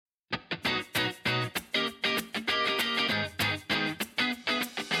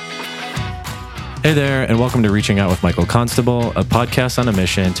Hey there, and welcome to Reaching Out with Michael Constable, a podcast on a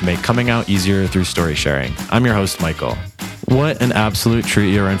mission to make coming out easier through story sharing. I'm your host, Michael. What an absolute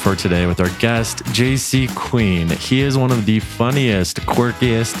treat you're in for today with our guest, Jaycee Queen. He is one of the funniest,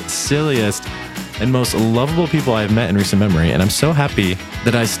 quirkiest, silliest, and most lovable people I've met in recent memory, and I'm so happy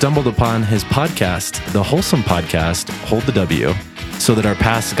that I stumbled upon his podcast, the wholesome podcast, Hold the W, so that our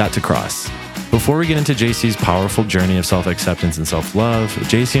paths got to cross. Before we get into Jaycee's powerful journey of self-acceptance and self-love,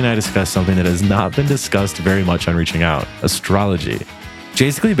 Jaycee and I discussed something that has not been discussed very much on Reaching Out, astrology.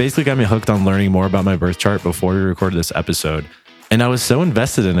 Jaycee basically got me hooked on learning more about my birth chart before we recorded this episode, and I was so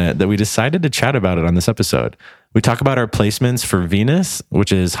invested in it that we decided to chat about it on this episode. We talk about our placements for Venus,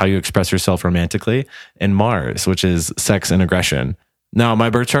 which is how you express yourself romantically, and Mars, which is sex and aggression. Now, my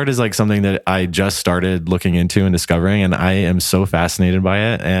birth chart is like something that I just started looking into and discovering, and I am so fascinated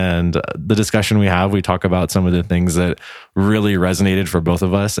by it. And the discussion we talk about some of the things that really resonated for both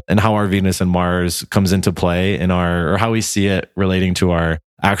of us and how our Venus and Mars comes into play in or how we see it relating to our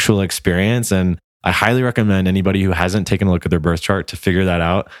actual experience. And I highly recommend anybody who hasn't taken a look at their birth chart to figure that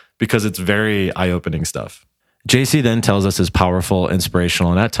out because it's very eye-opening stuff. Jaycee then tells us his powerful,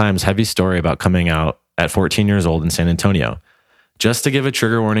 inspirational, and at times heavy story about coming out at 14 years old in San Antonio. Just to give a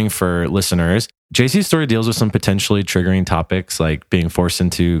trigger warning for listeners, Jaycee's story deals with some potentially triggering topics like being forced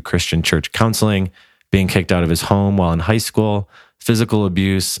into Christian church counseling, being kicked out of his home while in high school, physical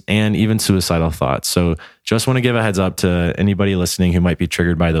abuse, and even suicidal thoughts. So just want to give a heads up to anybody listening who might be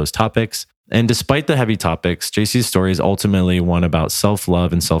triggered by those topics. And despite the heavy topics, Jaycee's story is ultimately one about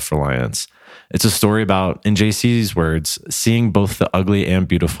self-love and self-reliance. It's a story about, in Jaycee's words, seeing both the ugly and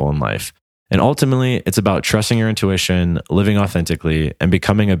beautiful in life. And ultimately, it's about trusting your intuition, living authentically, and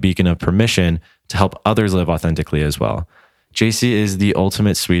becoming a beacon of permission to help others live authentically as well. Jaycee is the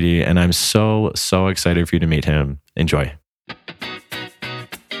ultimate sweetie, and I'm so excited for you to meet him. Enjoy.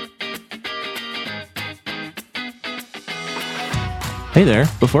 Hey there.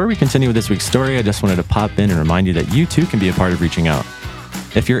 Before we continue with this week's story, I just wanted to pop in and remind you that you too can be a part of Reaching Out.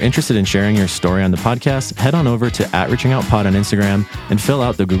 If you're interested in sharing your story on the podcast, head on over to @ReachingOutPod on Instagram and fill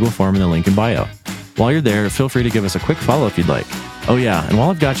out the Google form in the link in bio. While you're there, feel free to give us a quick follow if you'd like. Oh yeah, and while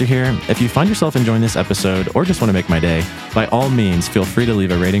I've got you here, if you find yourself enjoying this episode or just want to make my day, by all means, feel free to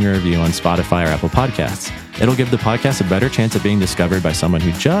leave a rating or review on Spotify or Apple Podcasts. It'll give the podcast a better chance of being discovered by someone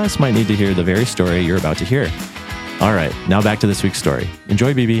who just might need to hear the very story you're about to hear. All right, now back to this week's story.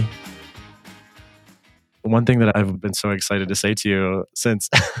 Enjoy, BB. One thing that I've been so excited to say to you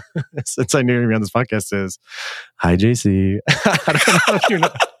since I knew you were on this podcast is, hi, Jaycee. I don't know if you know.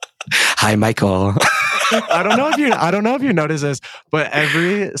 Hi, Michael. I don't know if you notice this, but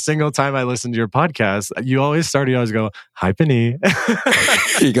every single time I listen to your podcast, you always go, hi, Penny.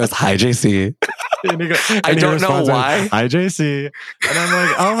 He goes, hi, Jaycee. I don't know why. Hi, Jaycee. And I'm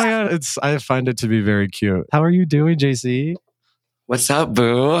like, oh my God, I find it to be very cute. How are you doing, Jaycee? What's up,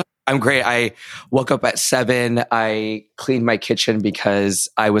 boo? I'm great. I woke up at 7. I cleaned my kitchen because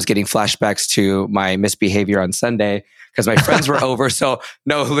I was getting flashbacks to my misbehavior on Sunday because my friends were over. So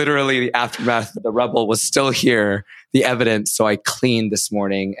no, literally the aftermath, the rubble was still here, the evidence. So I cleaned this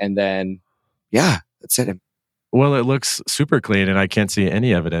morning and then, yeah, that's it. Well, it looks super clean and I can't see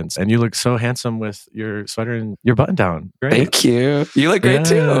any evidence. And you look so handsome with your sweater and your button down. Great. Thank you. You look great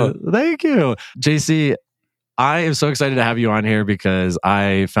too. Thank you. Jaycee, I am so excited to have you on here because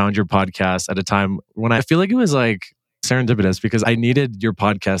I found your podcast at a time when I feel like it was like serendipitous because I needed your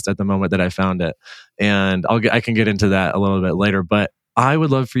podcast at the moment that I found it. And I can get into that a little bit later, but I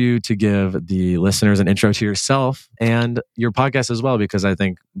would love for you to give the listeners an intro to yourself and your podcast as well, because I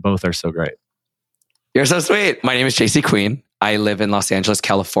think both are so great. You're so sweet. My name is Jaycee Queen. I live in Los Angeles,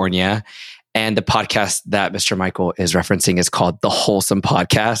 California. And the podcast that Mr. Michael is referencing is called The Wholesome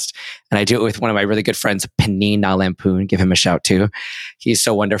Podcast. And I do it with one of my really good friends, Penny Lampoon. Give him a shout too. He's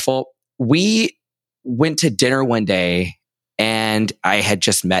so wonderful. We went to dinner one day and I had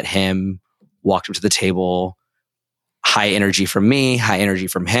just met him, walked up to the table. High energy from me, high energy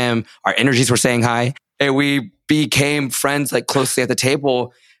from him. Our energies were saying hi. And we became friends like closely at the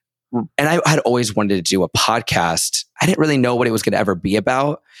table. And I had always wanted to do a podcast. I didn't really know what it was going to ever be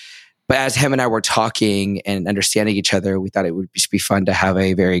about. But as him and I were talking and understanding each other, we thought it would just be fun to have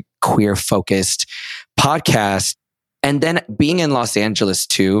a very queer-focused podcast. And then being in Los Angeles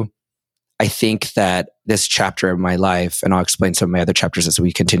too, I think that this chapter of my life, and I'll explain some of my other chapters as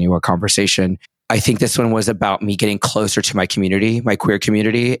we continue our conversation, I think this one was about me getting closer to my community, my queer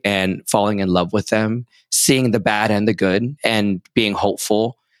community, and falling in love with them, seeing the bad and the good, and being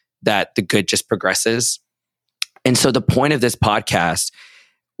hopeful that the good just progresses. And so the point of this podcast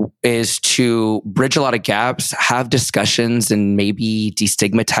is to bridge a lot of gaps, have discussions and maybe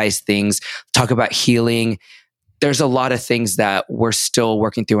destigmatize things, talk about healing. There's a lot of things that we're still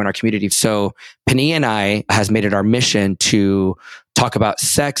working through in our community. So Penny and I has made it our mission to talk about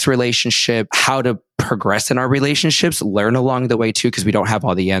sex, relationship, how to progress in our relationships, learn along the way too, because we don't have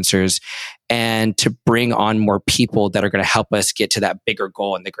all the answers, and to bring on more people that are going to help us get to that bigger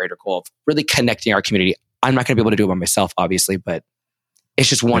goal and the greater goal of really connecting our community. I'm not going to be able to do it by myself, obviously, but it's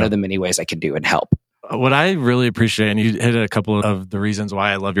just one of the many ways I can do and help. What I really appreciate, and you hit a couple of the reasons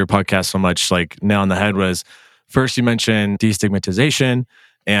why I love your podcast so much, like nail on the head, was first you mentioned destigmatization,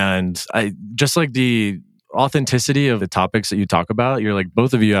 and I just like the authenticity of the topics that you talk about. You're like,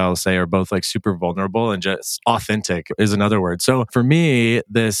 both of you, I'll say, are both like super vulnerable, and just authentic is another word. So for me,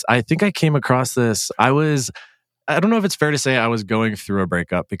 I think I came across this. I don't know if it's fair to say I was going through a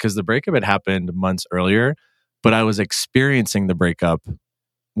breakup, because the breakup had happened months earlier, but I was experiencing the breakup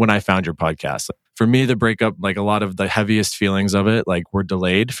when I found your podcast. For me, the breakup, like a lot of the heaviest feelings of it, like were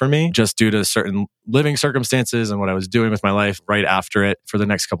delayed for me just due to certain living circumstances and what I was doing with my life right after it for the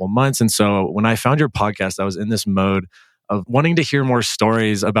next couple of months. And so when I found your podcast, I was in this mode of wanting to hear more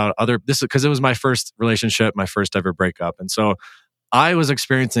stories about this, because it was my first relationship, my first ever breakup. And so I was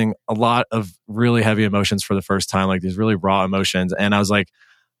experiencing a lot of really heavy emotions for the first time, like these really raw emotions. And I was like,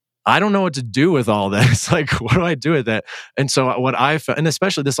 I don't know what to do with all this. Like, what do I do with it? And so and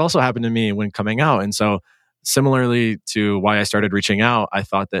especially this also happened to me when coming out. And so similarly to why I started reaching out, I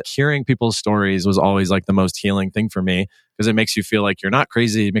thought that hearing people's stories was always like the most healing thing for me, because it makes you feel like you're not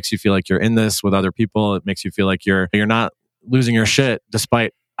crazy. It makes you feel like you're in this with other people. It makes you feel like you're not losing your shit,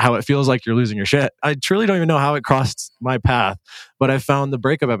 despite how it feels like you're losing your shit. I truly don't even know how it crossed my path, but I found the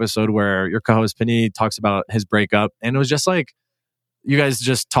breakup episode where your co-host Penny talks about his breakup, and it was just like, you guys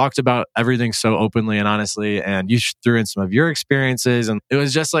just talked about everything so openly and honestly, and you threw in some of your experiences, and it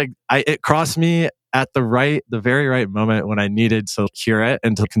was just like, it crossed me at the very right moment when I needed to hear it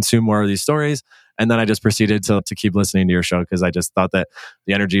and to consume more of these stories. And then I just proceeded to keep listening to your show, because I just thought that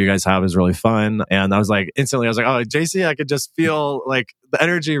the energy you guys have is really fun. And I was like, instantly, I was like, oh, Jaycee, I could just feel like the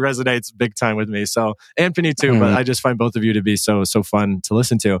energy resonates big time with me. So, and Penny too, but I just find both of you to be so fun to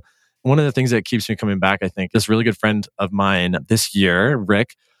listen to. One of the things that keeps me coming back, I think, this really good friend of mine this year,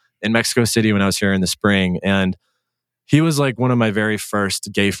 Rick, in Mexico City when I was here in the spring. And he was like one of my very first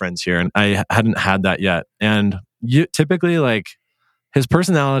gay friends here. And I hadn't had that yet. And typically, like, his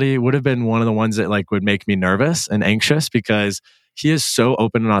personality would have been one of the ones that like would make me nervous and anxious, because he is so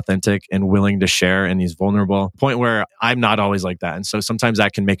open and authentic and willing to share, and he's vulnerable. Point where I'm not always like that. And so sometimes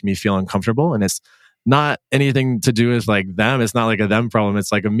that can make me feel uncomfortable, and it's not anything to do with like them. It's not like a them problem.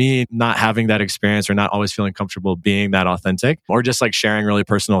 It's like a me not having that experience, or not always feeling comfortable being that authentic, or just like sharing really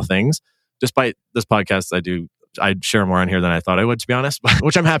personal things. Despite this podcast, I'd share more on here than I thought I would, to be honest,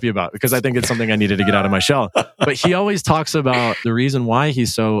 which I'm happy about, because I think it's something I needed to get out of my shell. But he always talks about the reason why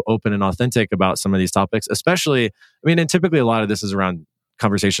he's so open and authentic about some of these topics, especially, and typically a lot of this is around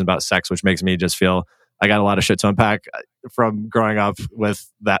conversations about sex, which makes me just feel I got a lot of shit to unpack from growing up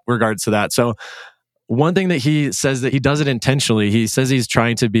with that regards to that. So one thing that he says that he does it intentionally, he says he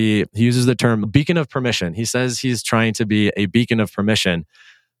uses the term beacon of permission. He says he's trying to be a beacon of permission.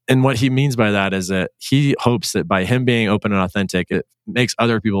 And what he means by that is that he hopes that by him being open and authentic, it makes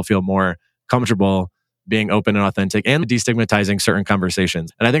other people feel more comfortable being open and authentic and destigmatizing certain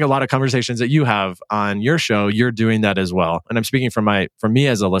conversations. And I think a lot of conversations that you have on your show, you're doing that as well. And I'm speaking from me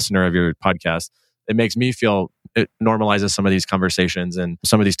as a listener of your podcast. It makes me feel it normalizes some of these conversations and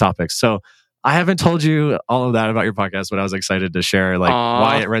some of these topics. So I haven't told you all of that about your podcast, but I was excited to share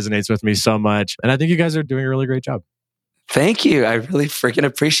why it resonates with me so much. And I think you guys are doing a really great job. Thank you. I really freaking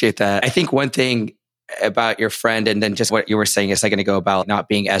appreciate that. I think one thing about your friend, and then just what you were saying a second ago about not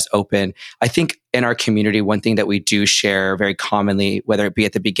being as open. I think in our community, one thing that we do share very commonly, whether it be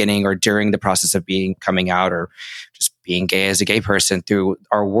at the beginning or during the process of coming out, or just being gay as a gay person through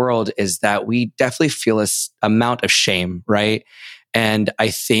our world, is that we definitely feel this amount of shame, right? And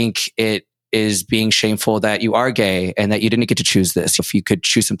I think it is being shameful that you are gay and that you didn't get to choose this. If you could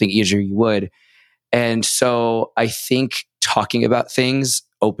choose something easier, you would. And so I think talking about things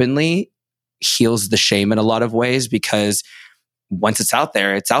openly heals the shame in a lot of ways, because once it's out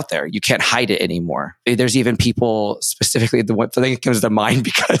there, it's out there. You can't hide it anymore. There's even people, specifically the one thing that comes to mind,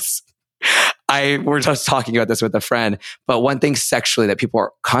 because we're just talking about this with a friend, but one thing sexually that people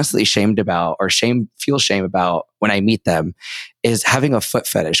are constantly shamed about, or feel shame about when I meet them, is having a foot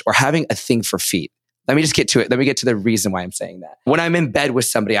fetish or having a thing for feet. Let me just get to it. Let me get to the reason why I'm saying that. When I'm in bed with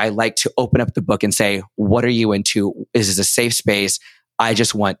somebody, I like to open up the book and say, what are you into? Is this a safe space? I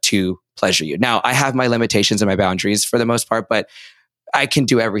just want to pleasure you. Now, I have my limitations and my boundaries for the most part, but I can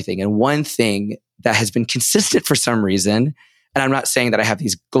do everything. And one thing that has been consistent for some reason, and I'm not saying that I have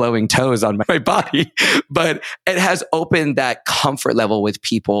these glowing toes on my body, but it has opened that comfort level with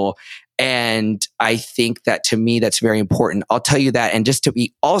people. And I think that to me, that's very important. I'll tell you that. And just to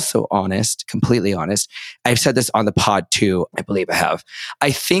be also honest, completely honest, I've said this on the pod too. I believe I have.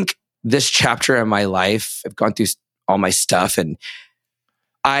 I think this chapter in my life, I've gone through all my stuff, and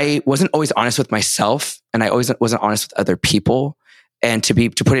I wasn't always honest with myself, and I always wasn't honest with other people. And to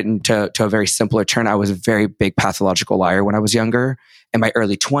put it into a very simpler turn, I was a very big pathological liar when I was younger. In my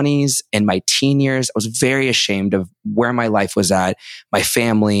early 20s, in my teen years, I was very ashamed of where my life was at, my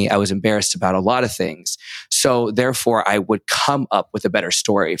family. I was embarrassed about a lot of things. So therefore, I would come up with a better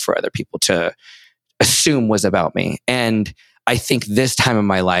story for other people to assume was about me. And I think this time in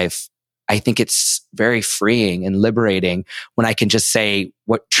my life, I think it's very freeing and liberating when I can just say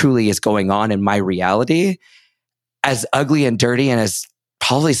what truly is going on in my reality. As ugly and dirty and as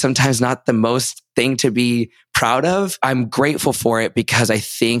probably sometimes not the most thing to be proud of, I'm grateful for it because I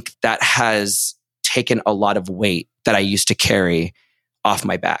think that has taken a lot of weight that I used to carry off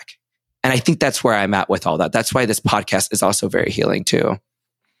my back. And I think that's where I'm at with all that. That's why this podcast is also very healing too.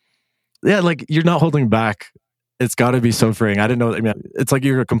 Yeah, like you're not holding back. It's got to be so freeing. I didn't know. I mean, it's like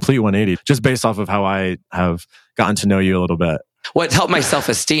you're a complete 180 just based off of how I have gotten to know you a little bit. Well, it helped my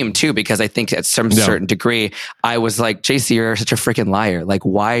self-esteem too, because I think at some certain degree, I was like, Jaycee, you're such a freaking liar. Like,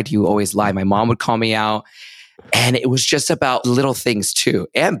 why do you always lie? My mom would call me out, and it was just about little things too,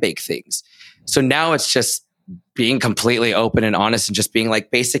 and big things. So now it's just being completely open and honest and just being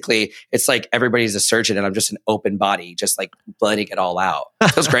like, basically, it's like everybody's a surgeon and I'm just an open body, just like letting it all out.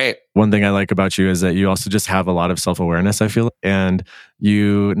 It was great. One thing I like about you is that you also just have a lot of self-awareness, I feel. And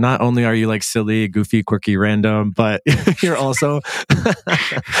you, not only are you like silly, goofy, quirky, random, but you're also,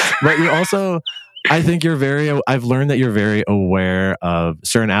 I think I've learned that you're very aware of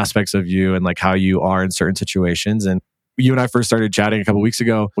certain aspects of you and like how you are in certain situations. And you and I first started chatting a couple of weeks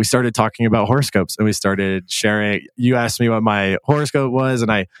ago. We started talking about horoscopes and we started sharing. You asked me what my horoscope was, and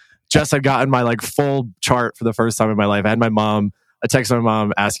I just had gotten my like full chart for the first time in my life. I had a text my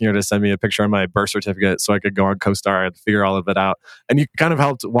mom asking her to send me a picture of my birth certificate so I could go on CoStar and figure all of it out. And you kind of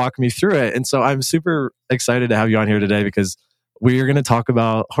helped walk me through it. And so I'm super excited to have you on here today because we are going to talk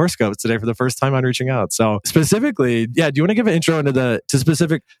about horoscopes today for the first time on Reaching Out. So specifically, do you want to give an intro into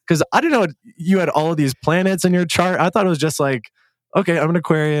specific, because I didn't know you had all of these planets in your chart. I thought it was just like, okay, I'm an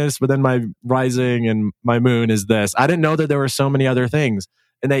Aquarius, but then my rising and my moon is this. I didn't know that there were so many other things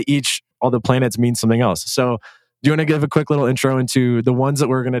and all the planets mean something else. So do you want to give a quick little intro into the ones that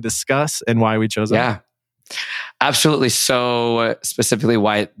we're going to discuss and why we chose them? Yeah. Absolutely. So specifically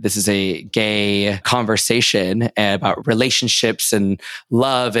why this is a gay conversation about relationships and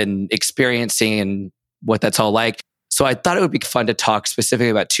love and experiencing and what that's all like. So I thought it would be fun to talk specifically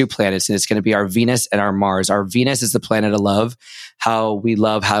about two planets, and it's going to be our Venus and our Mars. Our Venus is the planet of love, how we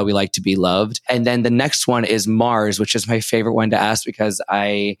like to be loved. And then the next one is Mars, which is my favorite one to ask because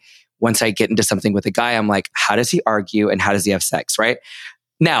once I get into something with a guy, I'm like, how does he argue and how does he have sex, right?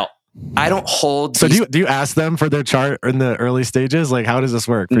 Now, I don't hold. So do you ask them for their chart in the early stages? Like, how does this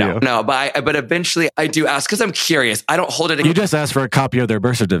work for you? No, but eventually I do ask because I'm curious. I don't hold it. You just ask for a copy of their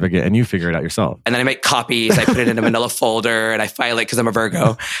birth certificate and you figure it out yourself. And then I make copies. I put it in a manila folder and I file it because I'm a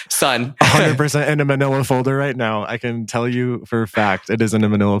Virgo son. 100% in a manila folder right now. I can tell you for a fact it is in a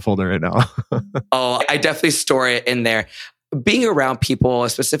manila folder right now. Oh, I definitely store it in there. Being around people,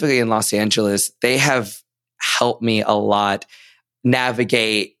 specifically in Los Angeles, they have helped me a lot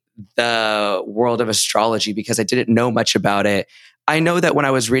navigate the world of astrology because I didn't know much about it. I know that when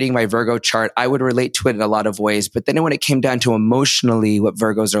I was reading my Virgo chart, I would relate to it in a lot of ways. But then when it came down to emotionally what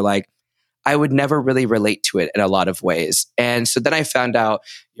Virgos are like, I would never really relate to it in a lot of ways. And so then I found out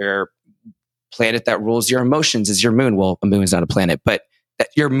your planet that rules your emotions is your moon. Well, a moon is not a planet, but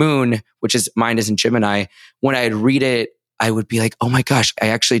your moon, which is mine is in Gemini. When I'd read it, I would be like, oh my gosh, I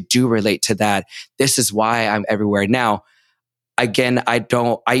actually do relate to that. This is why I'm everywhere. Now, again, I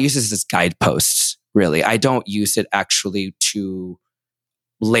use this as guideposts, really. I don't use it actually to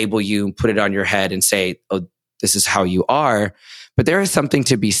label you, put it on your head and say, oh, this is how you are. But there is something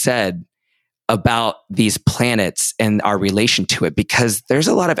to be said about these planets and our relation to it because there's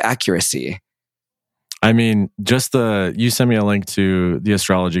a lot of accuracy. I mean, you sent me a link to the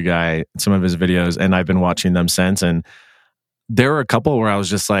astrology guy, some of his videos, and I've been watching them since. And there were a couple where I was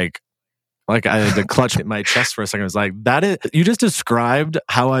just like I had to clutch at my chest for a second. I was like, you just described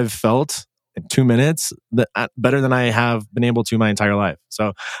how I've felt in 2 minutes better than I have been able to my entire life.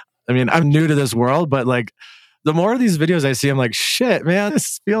 So, I mean, I'm new to this world, but like the more of these videos I see, I'm like, shit, man,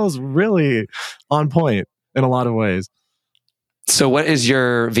 this feels really on point in a lot of ways. So what is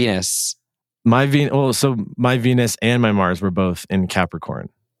your Venus? My Venus and my Mars were both in Capricorn.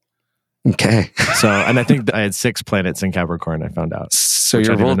 Okay. And I think I had 6 planets in Capricorn, I found out. So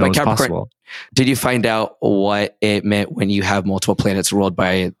you're ruled by Capricorn. Possible. Did you find out what it meant when you have multiple planets ruled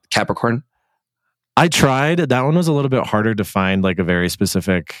by Capricorn? I tried. That one was a little bit harder to find like a very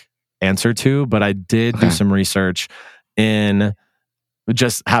specific answer to, but I did do some research in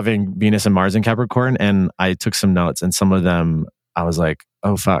just having Venus and Mars in Capricorn, and I took some notes, and some of them I was like,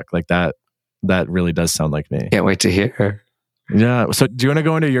 oh fuck, like that really does sound like me. Can't wait to hear. Yeah. So do you want to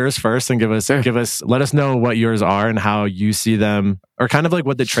go into yours first and let us know what yours are and how you see them, or kind of like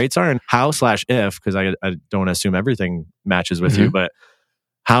what the traits are and how/if, because I don't assume everything matches with you, but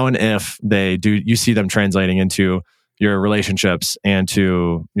how and if you see them translating into your relationships and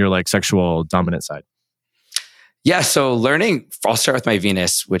to your like sexual dominant side. Yeah. So I'll start with my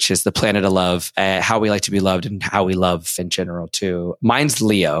Venus, which is the planet of love, how we like to be loved and how we love in general too. Mine's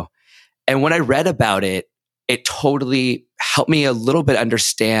Leo. And when I read about it, it totally helped me a little bit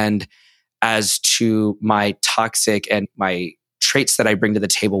understand as to my toxic and my traits that I bring to the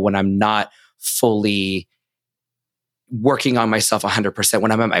table when I'm not fully working on myself 100%,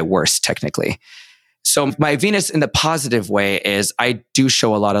 when I'm at my worst, technically. So my Venus in the positive way is I do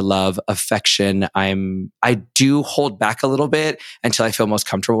show a lot of love, affection. I do hold back a little bit until I feel most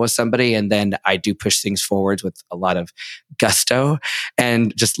comfortable with somebody. And then I do push things forwards with a lot of gusto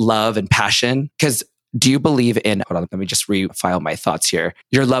and just love and passion. Because do you believe in, hold on, let me just refile my thoughts here.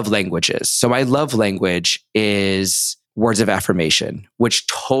 Your love languages. So my love language is words of affirmation, which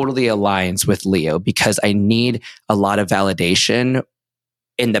totally aligns with Leo because I need a lot of validation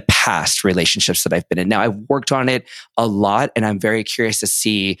in the past relationships that I've been in. Now, I've worked on it a lot, and I'm very curious to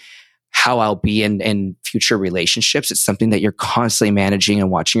see how I'll be in future relationships. It's something that you're constantly managing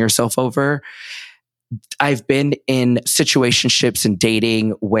and watching yourself over. I've been in situationships and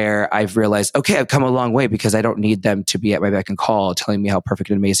dating where I've realized, okay, I've come a long way because I don't need them to be at my beck and call telling me how perfect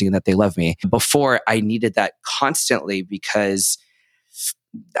and amazing and that they love me. Before, I needed that constantly because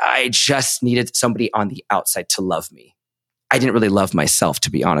I just needed somebody on the outside to love me. I didn't really love myself,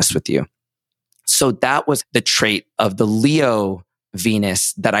 to be honest with you. So that was the trait of the Leo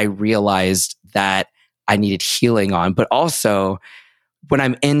Venus that I realized that I needed healing on. But also, when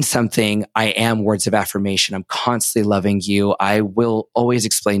I'm in something, I am words of affirmation. I'm constantly loving you. I will always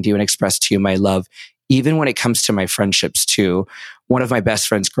explain to you and express to you my love, even when it comes to my friendships too. One of my best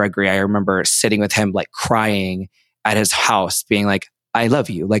friends, Gregory, I remember sitting with him, like crying at his house, being like, I love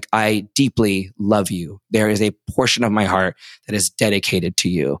you. Like, I deeply love you. There is a portion of my heart that is dedicated to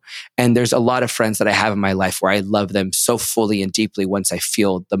you. And there's a lot of friends that I have in my life where I love them so fully and deeply once I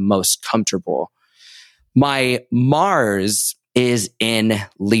feel the most comfortable. My Mars is in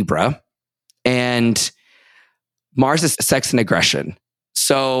Libra, and Mars is sex and aggression.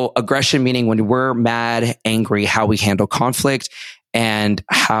 So aggression meaning when we're mad, angry, how we handle conflict and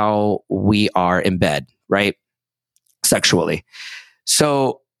how we are in bed, right? Sexually.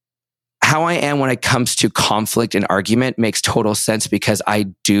 So how I am when it comes to conflict and argument makes total sense because I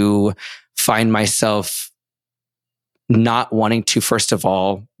do find myself not wanting to, first of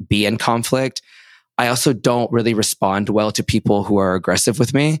all, be in conflict. I also don't really respond well to people who are aggressive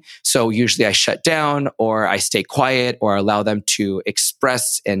with me. So usually I shut down or I stay quiet or allow them to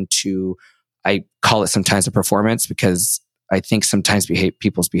express I call it sometimes a performance because I think sometimes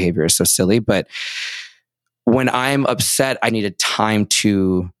people's behavior is so silly. But when I'm upset, I needed time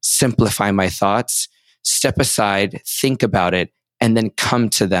to simplify my thoughts, step aside, think about it, and then come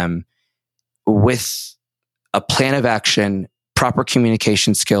to them with a plan of action, proper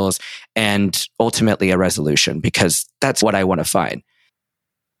communication skills, and ultimately a resolution, because that's what I want to find.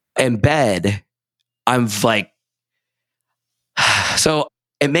 In bed, I'm like, so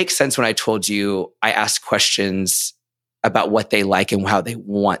it makes sense when I told you I ask questions about what they like and how they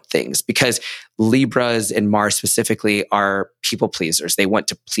want things, because Libras and Mars specifically are people pleasers. They want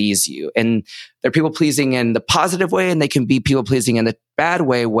to please you, and they're people pleasing in the positive way, and they can be people pleasing in the bad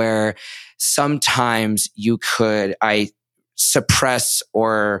way where sometimes I suppress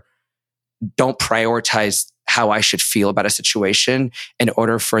or don't prioritize how I should feel about a situation in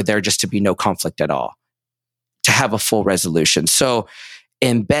order for there just to be no conflict at all, to have a full resolution. So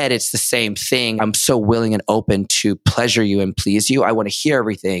in bed, it's the same thing. I'm so willing and open to pleasure you and please you. I want to hear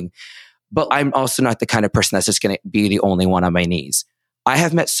everything, but I'm also not the kind of person that's just going to be the only one on my knees. I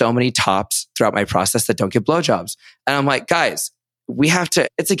have met so many tops throughout my process that don't get blowjobs. And I'm like, guys,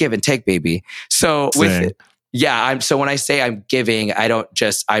 it's a give and take, baby. So so when I say I'm giving,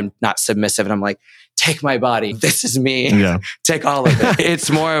 I'm not submissive. And I'm like, take my body. This is me. Yeah. Take all of it.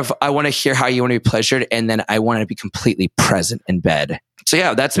 It's more of, I want to hear how you want to be pleasured. And then I want to be completely present in bed. So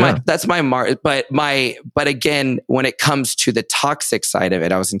yeah, that's my Mars. But again, when it comes to the toxic side of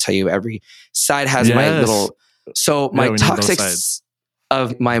it, I was going to tell you every side has my little, so my toxic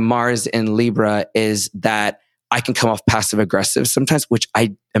of my Mars in Libra is that I can come off passive aggressive sometimes, which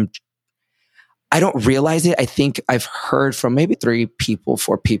I don't realize it. I think I've heard from maybe 4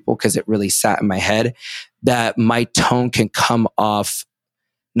 people, because it really sat in my head, that my tone can come off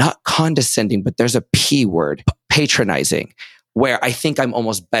not condescending, but there's a P word, patronizing, where I think I'm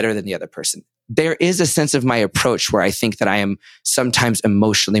almost better than the other person. There is a sense of my approach where I think that I am sometimes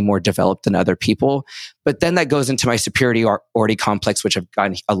emotionally more developed than other people. But then that goes into my superiority complex, which I've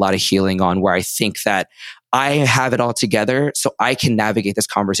gotten a lot of healing on, where I think that I have it all together, so I can navigate this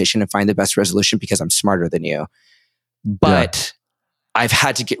conversation and find the best resolution because I'm smarter than you. But I've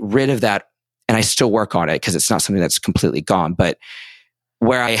had to get rid of that, and I still work on it because it's not something that's completely gone. But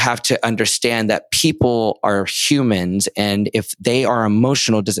where I have to understand that people are humans, and if they are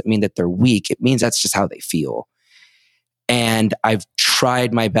emotional, doesn't mean that they're weak. It means that's just how they feel. And I've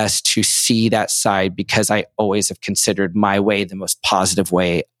tried my best to see that side, because I always have considered my way the most positive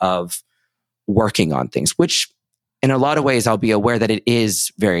way of working on things, which in a lot of ways I'll be aware that it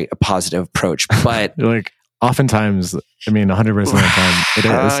is a positive approach. But like, oftentimes, 100% of the time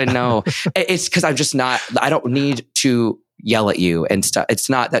it is. No, it's because I'm just not, I don't need to yell at you and stuff. It's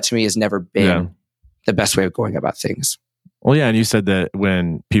not, that to me has never been the best way of going about things. Well, yeah. And you said that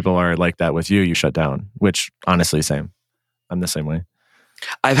when people are like that with you, you shut down, which honestly, same. I'm the same way.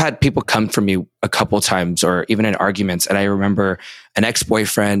 I've had people come for me a couple of times, or even in arguments. And I remember an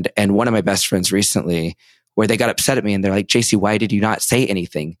ex-boyfriend and one of my best friends recently, where they got upset at me and they're like, Jaycee, why did you not say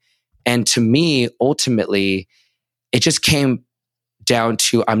anything? And to me, ultimately, it just came down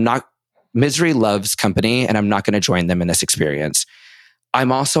to, misery loves company, and I'm not going to join them in this experience.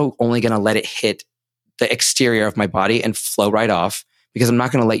 I'm also only going to let it hit the exterior of my body and flow right off, because I'm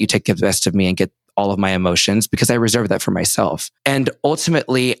not going to let you take the best of me and get all of my emotions, because I reserve that for myself. And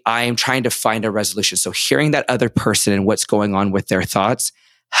ultimately, I'm trying to find a resolution. So hearing that other person and what's going on with their thoughts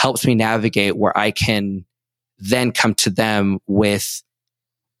helps me navigate, where I can then come to them with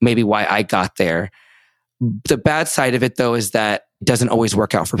maybe why I got there. The bad side of it, though, is that it doesn't always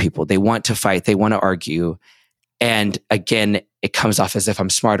work out for people. They want to fight. They want to argue. And again, it comes off as if I'm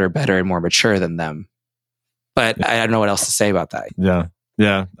smarter, better, and more mature than them. But I don't know what else to say about that. Yeah.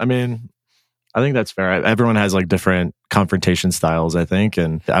 Yeah. I think that's fair. Everyone has like different confrontation styles, I think.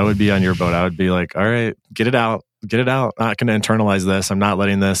 And I would be on your boat. I would be like, all right, get it out. Get it out. I'm not going to internalize this. I'm not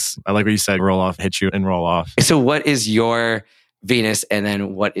letting this, I like what you said, roll off, hit you and roll off. So what is your Venus, and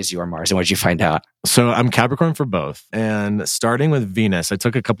then what is your Mars, and what did you find out? So I'm Capricorn for both. And starting with Venus, I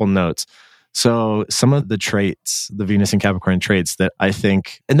took a couple notes. So some of the traits, the Venus and Capricorn traits that I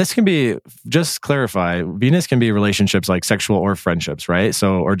think, and this can be, just clarify, Venus can be relationships like sexual or friendships, right?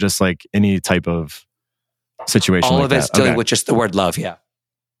 So, or just like any type of situation. All like of it's that. dealing with just the word love, yeah.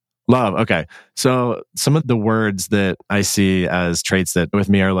 Love, okay. So some of the words that I see as traits that with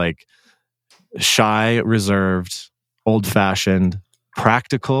me are like shy, reserved, old-fashioned.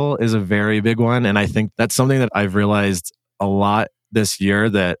 Practical is a very big one. And I think that's something that I've realized a lot this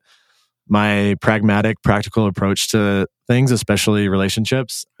year, that my pragmatic, practical approach to things, especially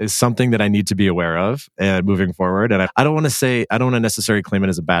relationships, is something that I need to be aware of and moving forward. And I don't want to necessarily claim it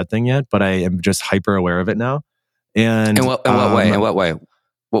as a bad thing yet, but I am just hyper aware of it now. And in what way? In what way?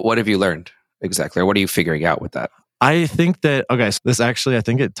 What have you learned exactly? Or what are you figuring out with that? I think that, okay, so this actually, I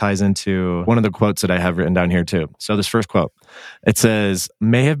think it ties into one of the quotes that I have written down here too. So this first quote, it says,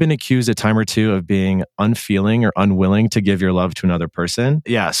 may have been accused a time or two of being unfeeling or unwilling to give your love to another person.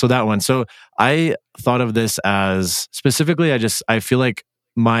 Yeah, so that one. So I thought of this as specifically, I feel like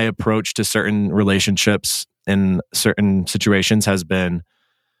my approach to certain relationships in certain situations has been,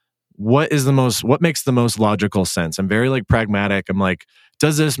 what makes the most logical sense? I'm very like pragmatic. I'm like,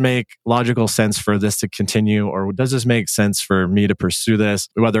 does this make logical sense for this to continue? Or does this make sense for me to pursue this?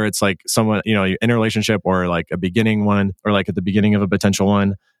 Whether it's like someone, in a relationship, or like a beginning one, or like at the beginning of a potential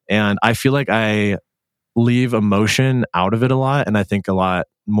one. And I feel like I leave emotion out of it a lot. And I think a lot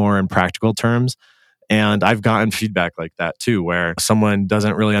more in practical terms. And I've gotten feedback like that too, where someone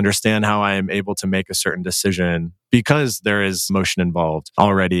doesn't really understand how I am able to make a certain decision because there is emotion involved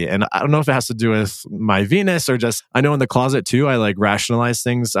already. And I don't know if it has to do with my Venus, or just, I know in the closet too, I like rationalize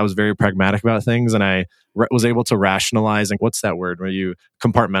things. I was very pragmatic about things, and I was able to rationalize, and what's that word where you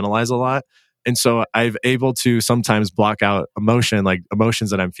compartmentalize a lot. And so I've able to sometimes block out emotions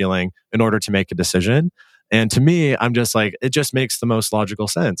that I'm feeling in order to make a decision. And to me, I'm just like, it just makes the most logical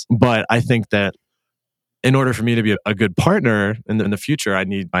sense. But I think that in order for me to be a good partner in the future,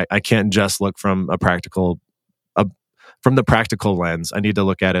 I can't just look from from the practical lens. I need to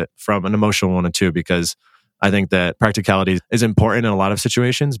look at it from an emotional one too, because I think that practicality is important in a lot of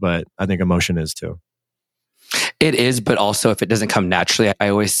situations, but I think emotion is too. It is, but also if it doesn't come naturally, I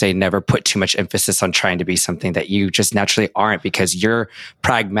always say never put too much emphasis on trying to be something that you just naturally aren't, because you're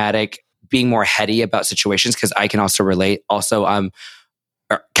pragmatic, being more heady about situations, because I can also relate. Also,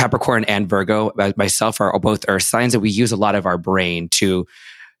 Capricorn and Virgo myself are both earth signs, and we use a lot of our brain to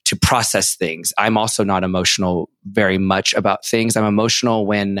process things. I'm also not emotional very much about things. I'm emotional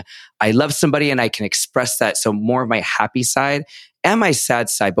when I love somebody and I can express that. So more of my happy side and my sad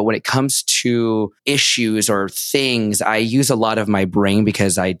side. But when it comes to issues or things, I use a lot of my brain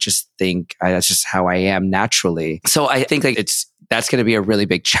because I just think that's just how I am naturally. So I think like that's going to be a really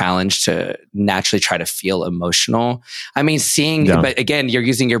big challenge to naturally try to feel emotional. I mean, but again, you're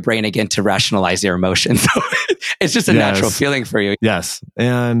using your brain again to rationalize your emotions. So it's just a natural feeling for you. Yes.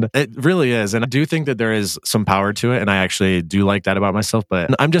 And it really is. And I do think that there is some power to it. And I actually do like that about myself, but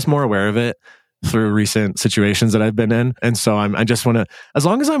I'm just more aware of it through recent situations that I've been in. And so I just want to, as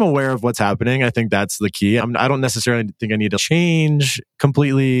long as I'm aware of what's happening, I think that's the key. I don't necessarily think I need to change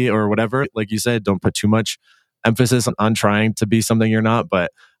completely or whatever. Like you said, don't put too much emphasis on trying to be something you're not.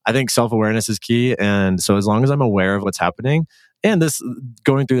 But I think self-awareness is key. And so as long as I'm aware of what's happening, and this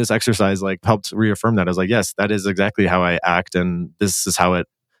going through this exercise like helped reaffirm that. I was like, yes, that is exactly how I act. And this is how it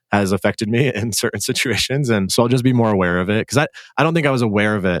has affected me in certain situations. And so I'll just be more aware of it. Because I don't think I was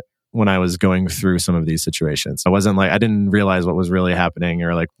aware of it when I was going through some of these situations. I didn't realize what was really happening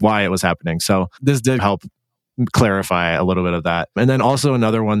or like why it was happening. So this did help clarify a little bit of that. And then also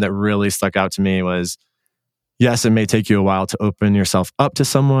another one that really stuck out to me was, yes, it may take you a while to open yourself up to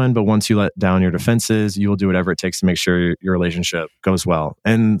someone, but once you let down your defenses, you will do whatever it takes to make sure your relationship goes well.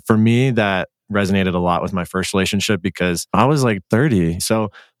 And for me, that resonated a lot with my first relationship because I was like 30.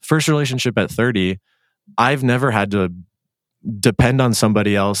 So first relationship at 30, I've never had to depend on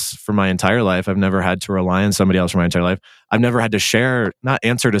somebody else for my entire life. I've never had to rely on somebody else for my entire life. I've never had to not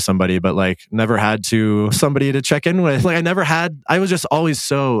answer to somebody, but like never had somebody to check in with. Like I was just always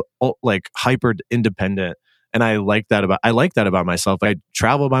so like hyper independent. And I like that about myself. I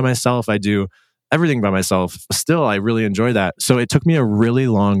travel by myself. I do everything by myself. Still, I really enjoy that. So it took me a really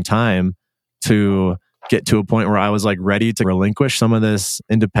long time to get to a point where I was like ready to relinquish some of this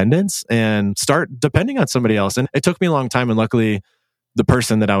independence and start depending on somebody else. And it took me a long time. And luckily, the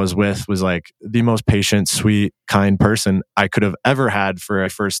person that I was with was like the most patient, sweet, kind person I could have ever had for a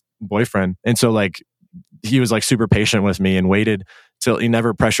first boyfriend. And so like, he was like super patient with me and waited till he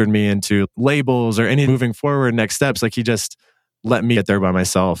never pressured me into labels or any moving forward next steps. Like he just let me get there by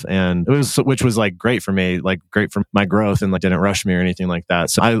myself. And which was like great for me, like great for my growth and like didn't rush me or anything like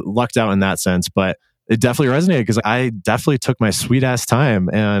that. So I lucked out in that sense, but it definitely resonated because I definitely took my sweet ass time.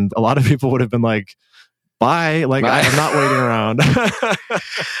 And a lot of people would have been like, bye. Like I'm not waiting around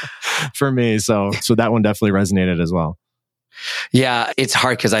for me. So that one definitely resonated as well. Yeah, it's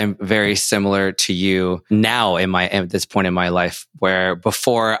hard because I'm very similar to you now at this point in my life, where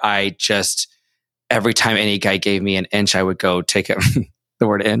before I just, every time any guy gave me an inch, I would go take it, the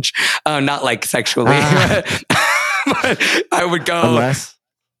word inch, not like sexually, but I would go. Unless.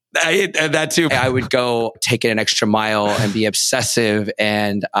 That too. I would go take it an extra mile and be obsessive,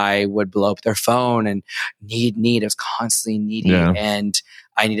 and I would blow up their phone and need. I was constantly needy, and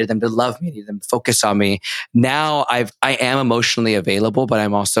I needed them to love me. I needed them to focus on me. Now I am emotionally available, but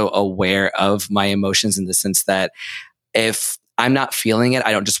I'm also aware of my emotions in the sense that if I'm not feeling it,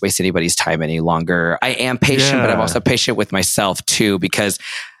 I don't just waste anybody's time any longer. I am patient, but I'm also patient with myself too, because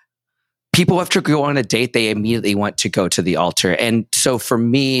people after go on a date, they immediately want to go to the altar. And so for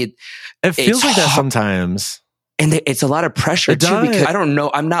me, it feels like that sometimes. And it's a lot of pressure too, because I don't know,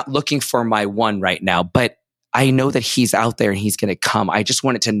 I'm not looking for my one right now, but I know that he's out there and he's going to come. I just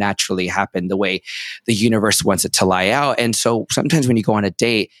want it to naturally happen the way the universe wants it to lie out. And so sometimes when you go on a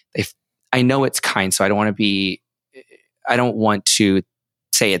date, I know it's kind, so I don't want to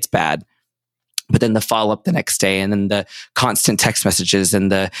say it's bad. But then the follow up the next day, and then the constant text messages and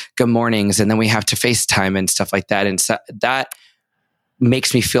the good mornings, and then we have to FaceTime and stuff like that. And so that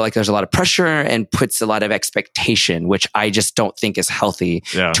makes me feel like there's a lot of pressure and puts a lot of expectation, which I just don't think is healthy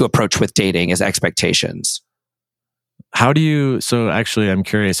to approach with dating as expectations. So actually, I'm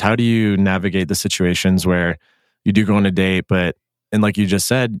curious, how do you navigate the situations where you do go on a date, and like you just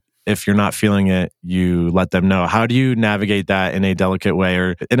said, if you're not feeling it, you let them know. How do you navigate that in a delicate way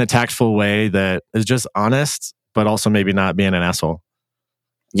or in a tactful way that is just honest, but also maybe not being an asshole?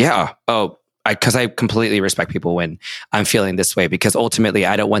 Yeah. Oh, because I completely respect people when I'm feeling this way, because ultimately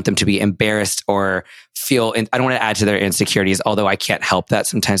I don't want them to be embarrassed or feel, I don't want to add to their insecurities, although I can't help that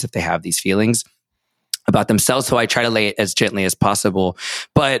sometimes if they have these feelings about themselves. So I try to lay it as gently as possible,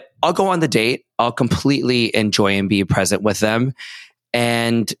 but I'll go on the date. I'll completely enjoy and be present with them.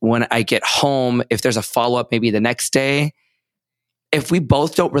 And when I get home, if there's a follow-up, maybe the next day, if we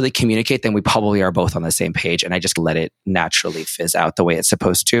both don't really communicate, then we probably are both on the same page, and I just let it naturally fizz out the way it's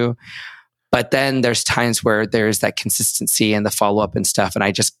supposed to. But then there's times where there's that consistency and the follow-up and stuff. And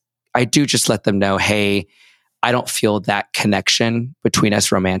I do just let them know, hey, I don't feel that connection between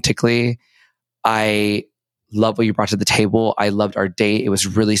us romantically. I love what you brought to the table. I loved our date. It was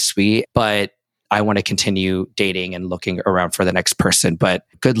really sweet, but I want to continue dating and looking around for the next person. But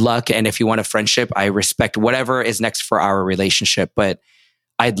good luck. And if you want a friendship, I respect whatever is next for our relationship, but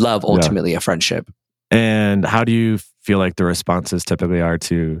I'd love ultimately a friendship. And how do you feel like the responses typically are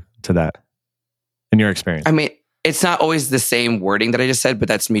to that in your experience? I mean, it's not always the same wording that I just said, but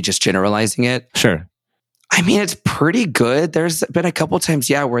that's me just generalizing it. Sure. I mean, it's pretty good. There's been a couple times,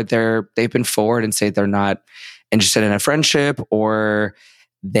 where they've been forward and say they're not interested in a friendship, or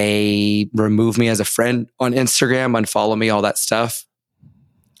they remove me as a friend on Instagram, unfollow me, all that stuff.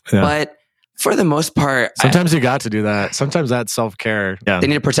 Yeah. But for the most part, sometimes you got to do that. Sometimes that's self-care. Yeah. They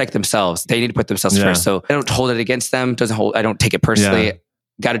need to protect themselves. They need to put themselves first. So I don't hold it against them. I don't take it personally. Yeah.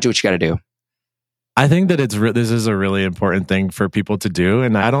 Got to do what you got to do. I think that this is a really important thing for people to do.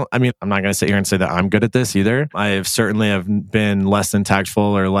 And I'm not going to sit here and say that I'm good at this either. I certainly have been less than tactful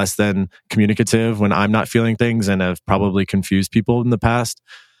or less than communicative when I'm not feeling things, and have probably confused people in the past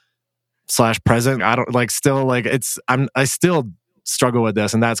 / present. I still struggle with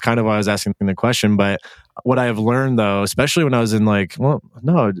this. And that's kind of why I was asking the question. But what I have learned though, especially when I was in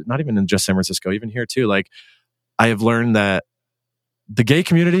not even in just San Francisco, even here too, I have learned that the gay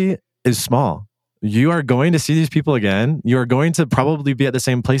community is small. You are going to see these people again. You are going to probably be at the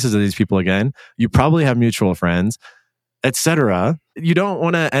same places as these people again. You probably have mutual friends, etc. You don't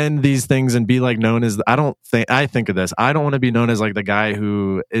want to end these things and be known as, I think of this, I don't want to be known as the guy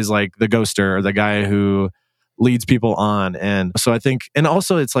who is the ghoster, or the guy who leads people on. And so I think, and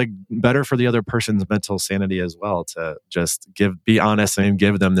also it's better for the other person's mental sanity as well to just be honest and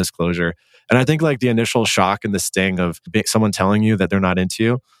give them this closure. And I think the initial shock and the sting of someone telling you that they're not into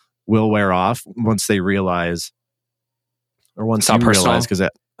you will wear off once they realize, or once you realize, because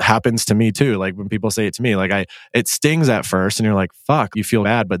it happens to me too. When people say it to me, it stings at first and you're like, fuck, you feel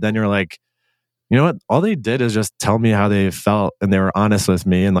bad. But then you're like, you know what? All they did is just tell me how they felt, and they were honest with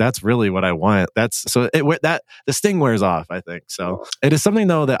me. And that's really what I want. The sting wears off, I think. So it is something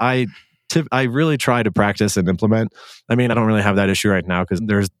though that I really try to practice and implement. I mean, I don't really have that issue right now because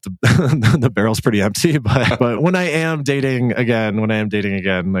there's the barrel's pretty empty. But when I am dating again, I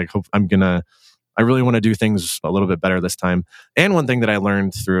really want to do things a little bit better this time. And one thing that I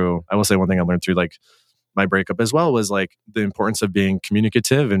learned through my breakup as well was the importance of being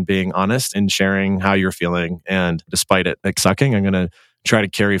communicative and being honest and sharing how you're feeling. And despite it sucking, I'm going to try to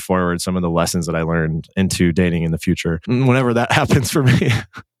carry forward some of the lessons that I learned into dating in the future, whenever that happens for me.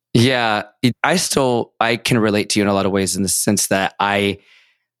 Yeah, I can relate to you in a lot of ways, in the sense that I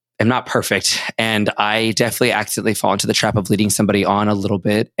am not perfect, and I definitely accidentally fall into the trap of leading somebody on a little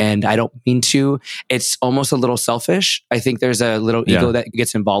bit, and I don't mean to. It's almost a little selfish. I think there's a little ego that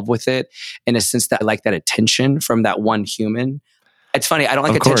gets involved with it, in a sense that I like that attention from that one human. It's funny, I don't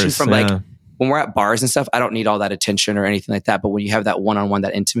like attention from when we're at bars and stuff. I don't need all that attention or anything like that, but when you have that one-on-one,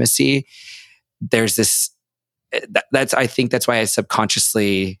 that intimacy, there's this. I think that's why I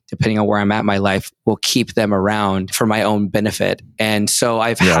subconsciously, depending on where I'm at in my life, will keep them around for my own benefit. And so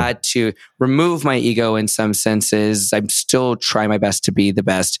I've had to remove my ego in some senses. I'm still trying my best to be the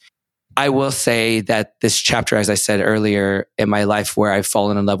best. I will say that this chapter, as I said earlier, in my life where I've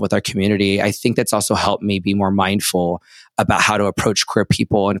fallen in love with our community, I think that's also helped me be more mindful about how to approach queer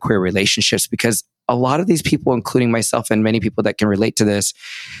people and queer relationships, because a lot of these people, including myself and many people that can relate to this,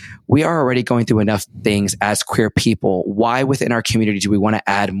 we are already going through enough things as queer people. Why within our community do we want to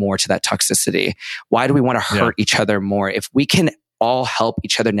add more to that toxicity? Why do we want to hurt each other more? If we can all help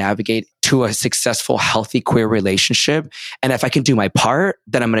each other navigate to a successful, healthy queer relationship, and if I can do my part,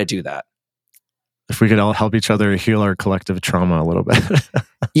 then I'm going to do that. If we could all help each other heal our collective trauma a little bit.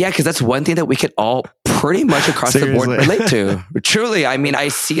 Yeah, because that's one thing that we could all pretty much across the board relate to. Truly, I mean, I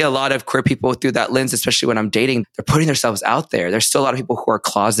see a lot of queer people through that lens, especially when I'm dating. They're putting themselves out there. There's still a lot of people who are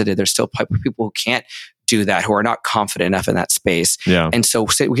closeted. There's still people who can't do that, who are not confident enough in that space. Yeah. And so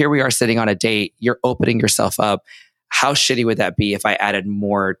here we are sitting on a date. You're opening yourself up. How shitty would that be if I added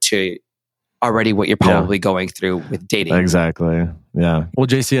more to already what you're probably going through with dating. Exactly. Yeah. Well,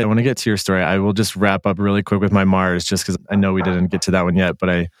 JC, I want to get to your story. I will just wrap up really quick with my Mars, just because I know we didn't get to that one yet, but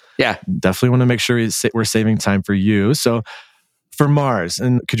I definitely want to make sure we're saving time for you. So for Mars,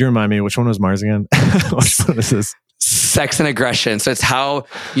 and could you remind me, which one was Mars again? Which one is this? Sex and aggression. So it's how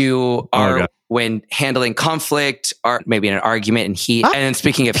you are when handling conflict or maybe in an argument and heat. And then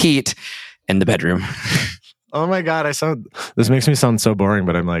speaking of heat, in the bedroom. Oh my God, this makes me sound so boring,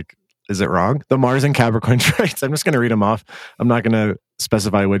 but I'm like, is it wrong? The Mars and Capricorn traits. I'm just going to read them off. I'm not going to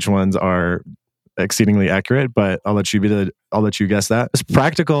specify which ones are exceedingly accurate, but I'll let you guess that. It's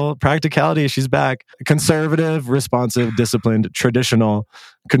practicality. She's back. Conservative, responsive, disciplined, traditional,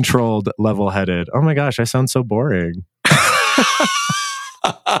 controlled, level-headed. Oh my gosh, I sound so boring.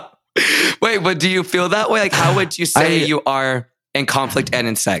 Wait, but do you feel that way? Like, how would you say you are in conflict and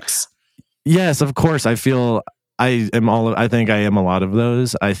in sex? Yes, of course. I think I am a lot of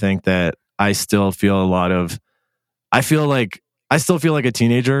those. I think that I still feel I still feel like a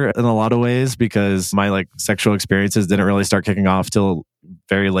teenager in a lot of ways because my sexual experiences didn't really start kicking off till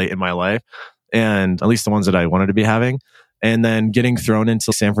very late in my life, and at least the ones that I wanted to be having. And then getting thrown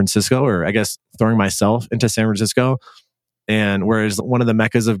into San Francisco, or I guess throwing myself into San Francisco, and whereas one of the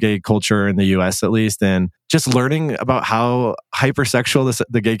meccas of gay culture in the US at least, and just learning about how hypersexual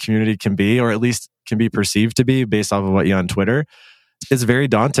the gay community can be, or at least can be perceived to be based off of what you on Twitter, it's very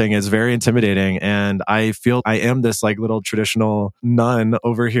daunting. It's very intimidating. And I feel I am this little traditional nun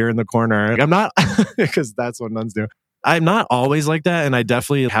over here in the corner. I'm not, because that's what nuns do. I'm not always like that. And I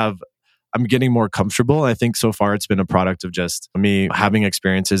definitely I'm getting more comfortable. I think so far it's been a product of just me having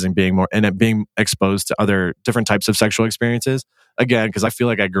experiences and being exposed to other different types of sexual experiences. Again, because I feel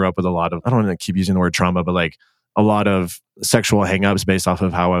like I grew up with a lot of, I don't want to keep using the word trauma, but a lot of sexual hangups based off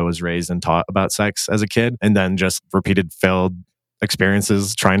of how I was raised and taught about sex as a kid, and then just repeated failed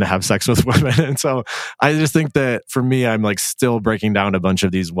experiences trying to have sex with women. And so I just think that for me, I'm still breaking down a bunch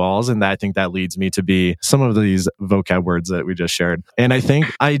of these walls. And I think that leads me to be some of these vocab words that we just shared. And I think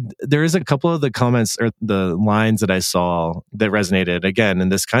there is a couple of the comments or the lines that I saw that resonated again.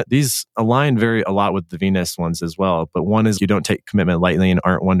 And these align a lot with the Venus ones as well. But one is you don't take commitment lightly and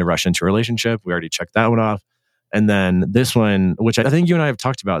aren't one to rush into a relationship. We already checked that one off. And then this one, which I think you and I have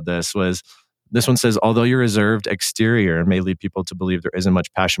talked about this one says, although your reserved exterior may lead people to believe there isn't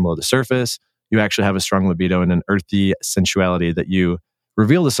much passion below the surface, you actually have a strong libido and an earthy sensuality that you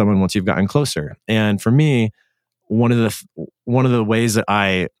reveal to someone once you've gotten closer. And for me, one of the ways that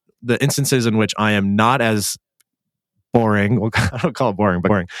the instances in which I am not as boring, well, I don't call it boring, but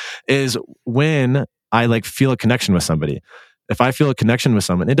boring, is when I feel a connection with somebody. If I feel a connection with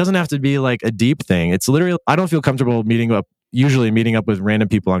someone, it doesn't have to be a deep thing. It's literally, I don't feel comfortable usually meeting up with random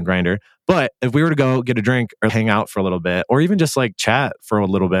people on Grindr. But if we were to go get a drink or hang out for a little bit, or even just chat for a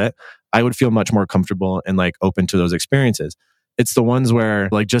little bit, I would feel much more comfortable and open to those experiences. It's the ones where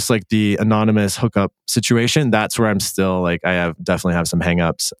just the anonymous hookup situation, that's where I'm still I definitely have some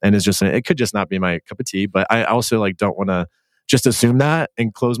hangups, and it could just not be my cup of tea. But I also don't want to just assume that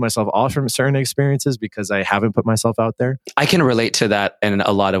and close myself off from certain experiences because I haven't put myself out there. I can relate to that in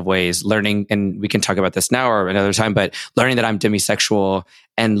a lot of ways. Learning, and we can talk about this now or another time, but learning that I'm demisexual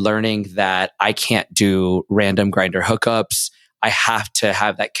and learning that I can't do random Grindr hookups. I have to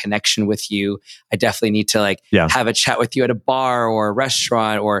have that connection with you. I definitely need to have a chat with you at a bar or a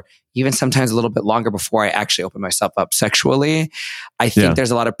restaurant, or even sometimes a little bit longer before I actually open myself up sexually. I think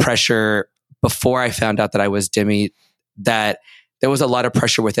there's a lot of pressure before I found out that I was demi, that there was a lot of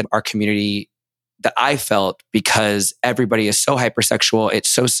pressure within our community that I felt because everybody is so hypersexual. It's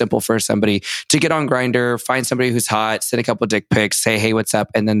so simple for somebody to get on Grindr, find somebody who's hot, send a couple dick pics, say, hey, what's up?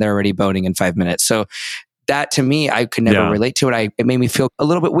 And then they're already boning in 5 minutes. So that to me, I could never relate to it. It made me feel a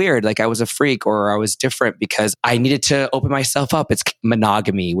little bit weird, like I was a freak or I was different because I needed to open myself up. It's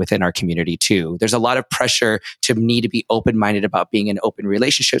monogamy within our community too. There's a lot of pressure to need to be open-minded about being in open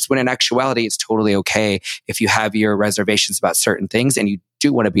relationships, when in actuality, it's totally okay if you have your reservations about certain things and you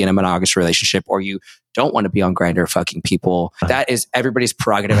do want to be in a monogamous relationship, or you don't want to be on Grindr fucking people. That is everybody's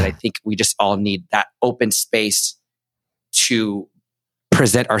prerogative. And I think we just all need that open space to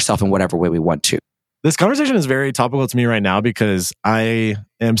present ourselves in whatever way we want to. This conversation is very topical to me right now because I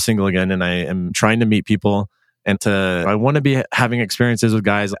am single again and I am trying to meet people, and I want to be having experiences with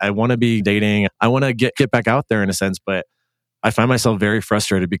guys. I want to be dating. I want to get back out there in a sense, but I find myself very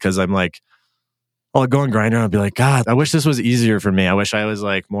frustrated because I'm I'll go on Grindr and I'll be like, God, I wish this was easier for me. I wish I was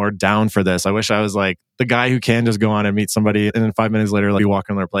more down for this. I wish I was the guy who can just go on and meet somebody and then 5 minutes later, be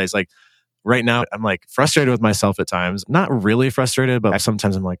walking in their place. Right now, I'm frustrated with myself at times. Not really frustrated, but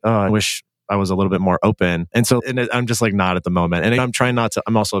sometimes I'm oh, I wish I was a little bit more open. And so I'm just like not at the moment. And I'm trying not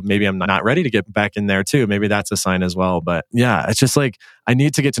to, maybe I'm not ready to get back in there too. Maybe that's a sign as well. But yeah, it's just like, I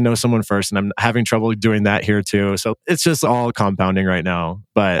need to get to know someone first, and I'm having trouble doing that here too. So it's just all compounding right now.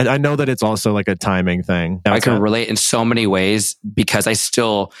 But I know that it's also like a timing thing. I can relate in so many ways because I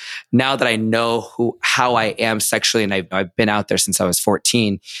still, now that I know how I am sexually, and I've been out there since I was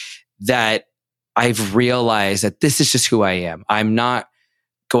 14, that I've realized that this is just who I am. I'm not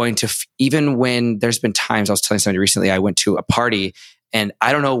going to, even when there's been times, I was telling somebody recently, I went to a party and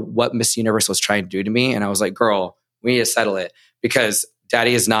I don't know what Miss Universe was trying to do to me. And I was like, girl, we need to settle it because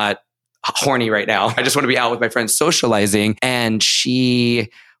daddy is not horny right now. I just want to be out with my friends socializing. And she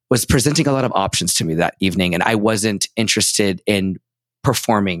was presenting a lot of options to me that evening. And I wasn't interested in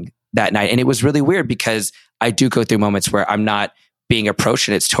performing that night. And it was really weird because I do go through moments where I'm not being approached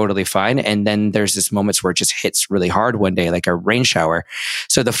and it's totally fine. And then there's this moments where it just hits really hard one day, like a rain shower.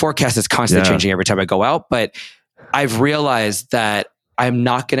 So the forecast is constantly changing every time I go out. But I've realized that I'm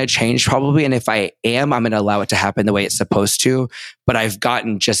not going to change probably. And if I am, I'm going to allow it to happen the way it's supposed to. But I've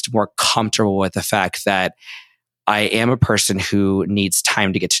gotten just more comfortable with the fact that I am a person who needs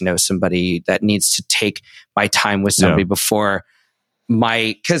time to get to know somebody, that needs to take my time with somebody before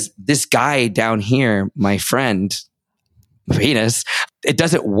because this guy down here, my friend, penis, it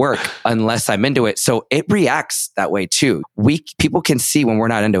doesn't work unless I'm into it. So it reacts that way too. People can see when we're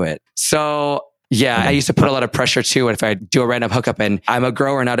not into it. So yeah, I used to put a lot of pressure too. If I do a random hookup, and I'm a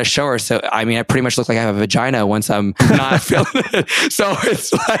grower, not a shower. So, I mean, I pretty much look like I have a vagina once I'm not feeling it. So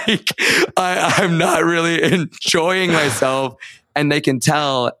it's like, I'm not really enjoying myself, and they can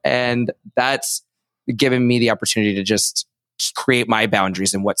tell. And that's given me the opportunity to just create my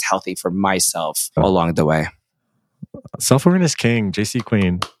boundaries and what's healthy for myself along the way. Self-awareness king, Jaycee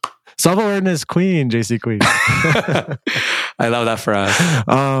Queen. Self-awareness queen, Jaycee Queen. I love that for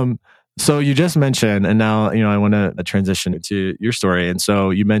us. So you just mentioned, and now, I want to transition to your story. And so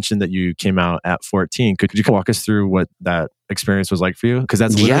you mentioned that you came out at 14. Could you walk us through what that experience was like for you? Because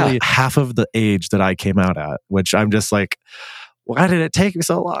that's literally half of the age that I came out at, which I'm just like, why did it take me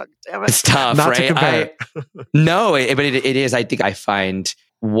so long? Damn it. It's tough, not right? To compare. No, but it is. I think I find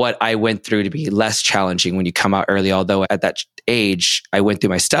what I went through to be less challenging when you come out early. Although at that age, I went through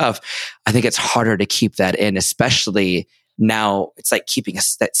my stuff. I think it's harder to keep that in, especially now. It's like keeping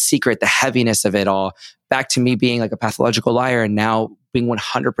that secret, the heaviness of it all, back to me being like a pathological liar and now being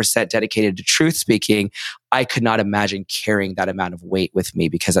 100% dedicated to truth speaking. I could not imagine carrying that amount of weight with me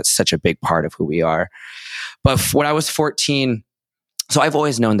because that's such a big part of who we are. But when I was 14, so I've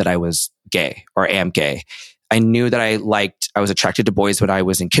always known that I was gay or am gay. I knew that I was attracted to boys when I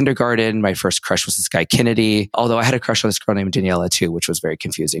was in kindergarten. My first crush was this guy, Kennedy. Although I had a crush on this girl named Daniela too, which was very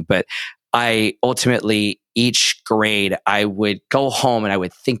confusing. But I ultimately, each grade, I would go home and I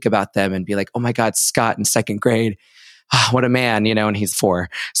would think about them and be like, oh my God, Scott in second grade. Oh, what a man, and he's 4.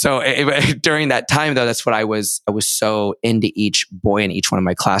 So during that time though, that's what I was so into each boy in each one of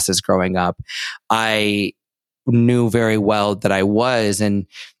my classes growing up. I knew very well that I was, and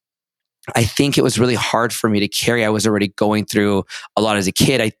I think it was really hard for me to carry. I was already going through a lot as a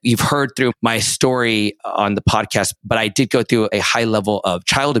kid. You've heard through my story on the podcast, but I did go through a high level of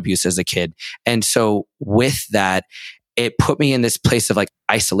child abuse as a kid. And so with that, it put me in this place of like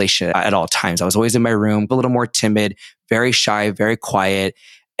isolation at all times. I was always in my room, a little more timid, very shy, very quiet.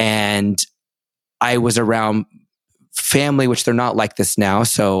 And I was around family, which they're not like this now.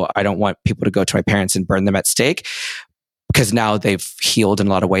 So I don't want people to go to my parents and burn them at stake, because now they've healed in a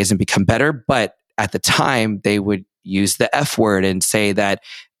lot of ways and become better. But at the time, they would use the F word and say that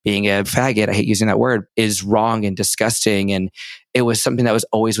being a faggot, I hate using that word, is wrong and disgusting. And it was something that was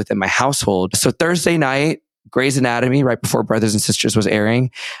always within my household. So Thursday night, Grey's Anatomy, right before Brothers and Sisters was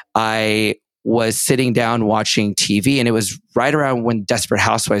airing, I was sitting down watching TV, and it was right around when Desperate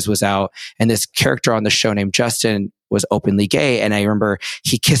Housewives was out, and this character on the show named Justin was openly gay. And I remember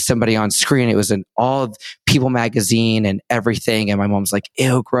he kissed somebody on screen. It was in all of People magazine and everything. And my mom was like,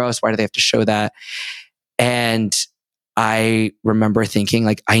 ew, gross. Why do they have to show that? And I remember thinking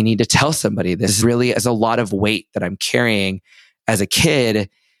like, I need to tell somebody. This really is a lot of weight that I'm carrying as a kid.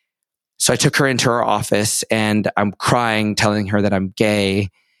 So I took her into her office and I'm crying, telling her that I'm gay.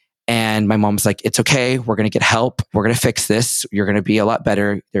 And my mom's like, it's okay. We're going to get help. We're going to fix this. You're going to be a lot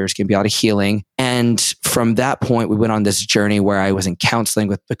better. There's going to be a lot of healing. And from that point, we went on this journey where I was in counseling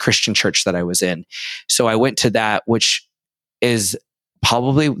with the Christian church that I was in. So I went to that, which is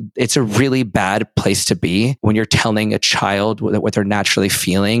it's a really bad place to be when you're telling a child that what they're naturally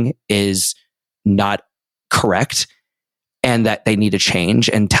feeling is not correct and that they need to change,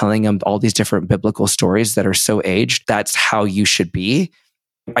 and telling them all these different biblical stories that are so aged. That's how you should be.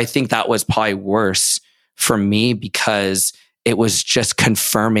 I think that was probably worse for me because it was just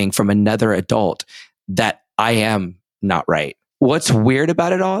confirming from another adult that I am not right. What's weird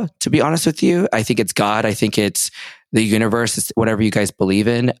about it all, to be honest with you, I think it's God. I think it's the universe. It's whatever you guys believe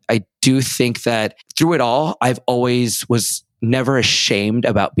in. I do think that through it all, I've always was never ashamed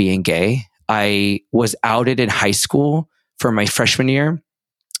about being gay. I was outed in high school for my freshman year.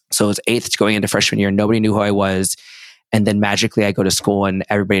 So it was eighth going into freshman year. Nobody knew who I was. And then magically I go to school and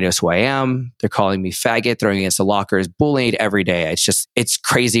everybody knows who I am. They're calling me faggot, throwing against the lockers, bullied every day. It's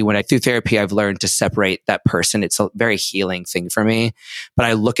crazy. Through therapy, I've learned to separate that person. It's a very healing thing for me. But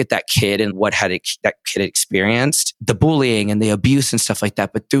I look at that kid and what that kid experienced, the bullying and the abuse and stuff like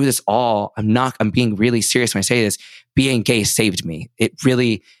that. But through this all, I'm being really serious when I say this, being gay saved me.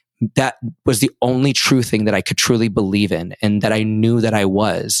 That was the only true thing that I could truly believe in and that I knew that I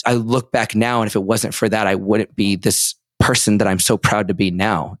was. I look back now, and if it wasn't for that, I wouldn't be this person that I'm so proud to be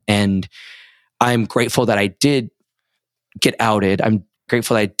now. And I'm grateful that I did get outed. I'm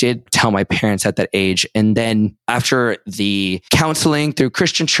grateful that I did tell my parents at that age. And then after the counseling through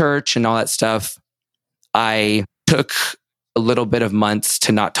Christian church and all that stuff, I took a little bit of months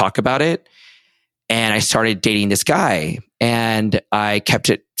to not talk about it. And I started dating this guy, and I kept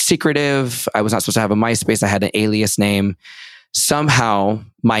it secretive. I was not supposed to have a MySpace. I had an alias name. Somehow,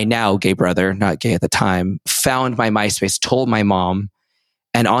 my now gay brother, not gay at the time, found my MySpace, told my mom,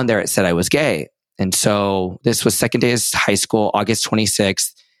 and on there it said I was gay. And so this was second day of high school, August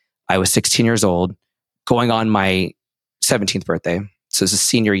 26th. I was 16 years old, going on my 17th birthday. So this is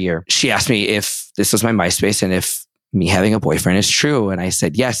senior year. She asked me if this was my MySpace and if me having a boyfriend is true. And I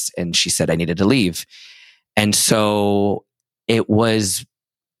said yes. And she said I needed to leave. And so it was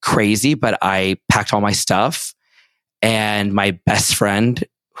crazy, but I packed all my stuff. And my best friend,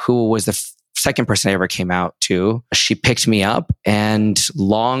 who was the second person I ever came out to, she picked me up. And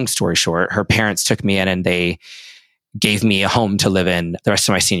long story short, her parents took me in and they gave me a home to live in the rest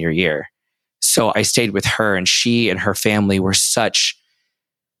of my senior year. So I stayed with her, and she and her family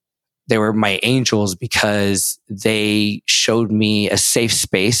they were my angels because they showed me a safe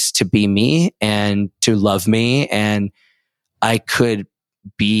space to be me and to love me. And I could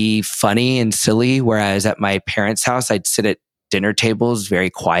be funny and silly. Whereas at my parents' house, I'd sit at dinner tables, very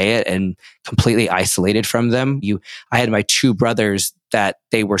quiet and completely isolated from them. I had my two brothers that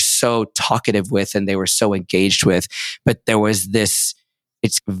they were so talkative with and they were so engaged with, but there was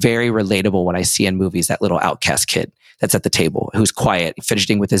it's very relatable when I see in movies that little outcast kid that's at the table who's quiet,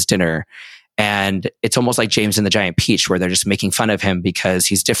 fidgeting with his dinner. And it's almost like James and the Giant Peach, where they're just making fun of him because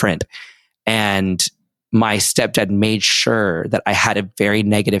he's different. And my stepdad made sure that I had a very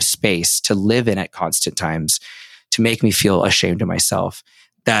negative space to live in at constant times to make me feel ashamed of myself.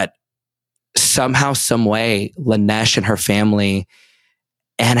 That somehow, some way, Lanesh and her family,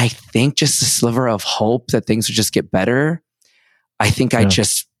 and I think just a sliver of hope that things would just get better. I think I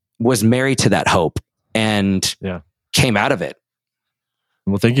just was married to that hope and came out of it.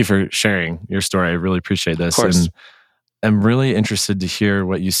 Well, thank you for sharing your story. I really appreciate this. Of course. And I'm really interested to hear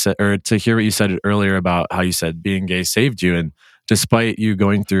what you said, or to hear what you said earlier about how you said being gay saved you. And despite you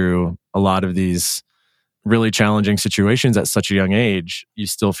going through a lot of these really challenging situations at such a young age, you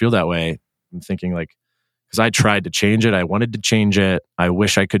still feel that way. I'm thinking because I tried to change it. I wanted to change it. I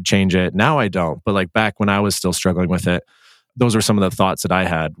wish I could change it. Now I don't. But back when I was still struggling with it, those were some of the thoughts that I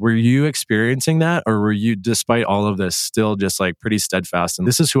had. Were you experiencing that? Or were you, despite all of this, still just pretty steadfast and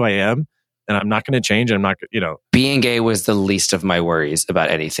this is who I am and I'm not going to change? I'm not, Being gay was the least of my worries about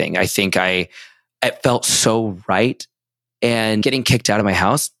anything. I think it felt so right. And getting kicked out of my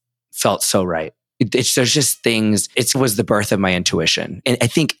house felt so right. There's just things, it was the birth of my intuition. And I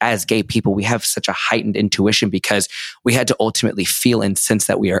think as gay people, we have such a heightened intuition because we had to ultimately feel and sense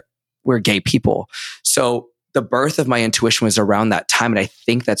that we're gay people. So the birth of my intuition was around that time. And I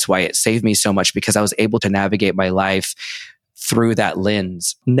think that's why it saved me so much, because I was able to navigate my life through that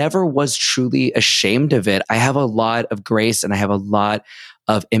lens. Never was truly ashamed of it. I have a lot of grace and I have a lot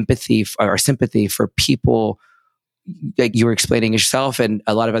of empathy or sympathy for people like you were explaining yourself and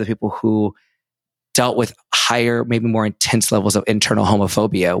a lot of other people who dealt with higher, maybe more intense levels of internal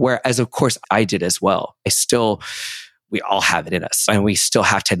homophobia, whereas of course I did as well. We all have it in us and we still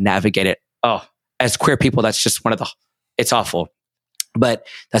have to navigate it. Oh, as queer people, that's just it's awful, but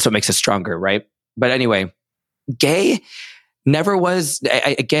that's what makes us stronger, right? But anyway, gay never was,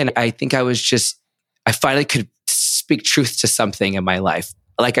 I think I finally could speak truth to something in my life.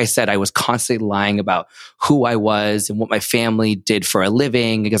 Like I said, I was constantly lying about who I was and what my family did for a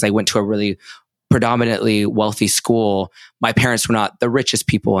living because I went to a really predominantly wealthy school. My parents were not the richest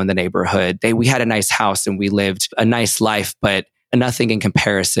people in the neighborhood. We had a nice house and we lived a nice life, but nothing in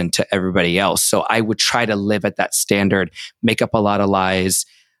comparison to everybody else. So I would try to live at that standard, make up a lot of lies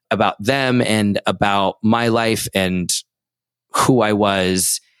about them and about my life and who I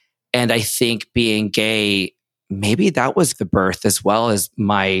was. And I think being gay, maybe that was the birth as well as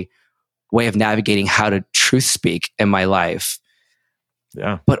my way of navigating how to truth speak in my life.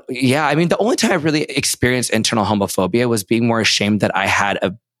 Yeah. But yeah, I mean, the only time I really experienced internal homophobia was being more ashamed that I had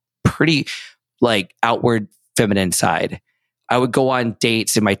a pretty like outward feminine side. I would go on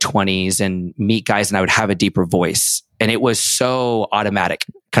dates in my 20s and meet guys and I would have a deeper voice. And it was so automatic.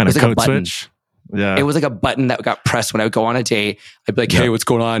 Kind of like code switch. Yeah. It was like a button that got pressed when I would go on a date. I'd be like, hey, what's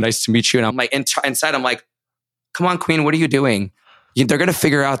going on? Nice to meet you. And I'm like, inside, I'm like, come on, Queen, what are you doing? They're going to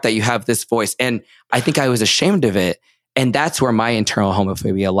figure out that you have this voice. And I think I was ashamed of it. And that's where my internal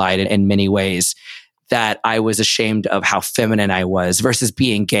homophobia lied in many ways, that I was ashamed of how feminine I was versus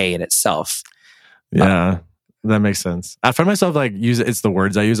being gay in itself. Yeah, that makes sense. I find myself like it's the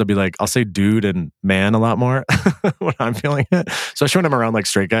words I use. I'll be like, I'll say dude and man a lot more when I'm feeling it. Especially when I'm around like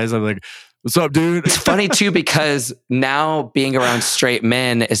straight guys, I'm like, what's up, dude? It's funny too, because now being around straight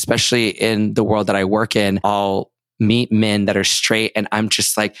men, especially in the world that I work in, I'll meet men that are straight and I'm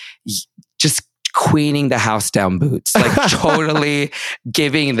just like, just queening the house down boots, like totally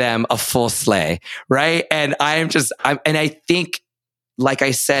giving them a full sleigh. Right. And and I think, like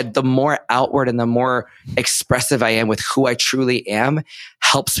I said, the more outward and the more expressive I am with who I truly am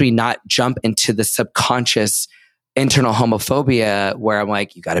helps me not jump into the subconscious internal homophobia where I'm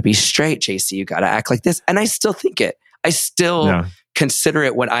like, you got to be straight, Jaycee, you got to act like this. And I still think it. I still consider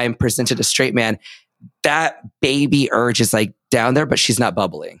it when I am presented a straight man. That baby urge is like down there, but she's not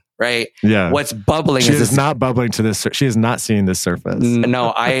bubbling. Right? Yeah. What's bubbling she is not bubbling to this. She is not seeing this surface.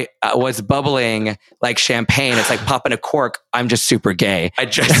 No, what's bubbling like champagne. It's like popping a cork. I'm just super gay. I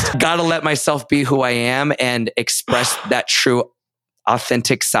just got to let myself be who I am and express that true,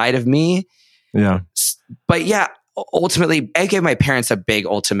 authentic side of me. Yeah. But yeah, ultimately, I gave my parents a big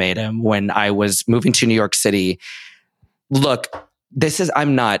ultimatum when I was moving to New York City. Look,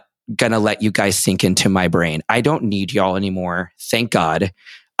 I'm not going to let you guys sink into my brain. I don't need y'all anymore. Thank God.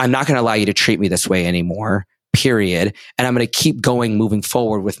 I'm not going to allow you to treat me this way anymore, period. And I'm going to keep moving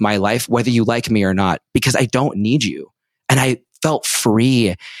forward with my life, whether you like me or not, because I don't need you. And I felt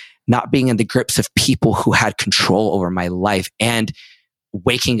free not being in the grips of people who had control over my life and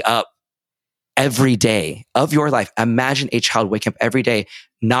waking up every day of your life. Imagine a child waking up every day,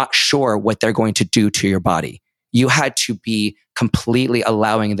 not sure what they're going to do to your body. You had to be completely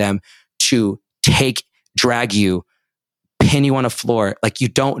allowing them to drag you, pin you on a floor, like you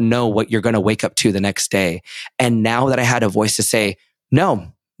don't know what you're going to wake up to the next day. And now that I had a voice to say,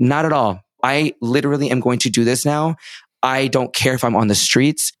 no, not at all. I literally am going to do this now. I don't care if I'm on the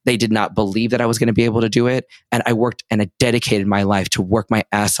streets. They did not believe that I was going to be able to do it. And I worked and I dedicated my life to work my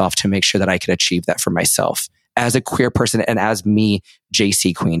ass off to make sure that I could achieve that for myself as a queer person and as me,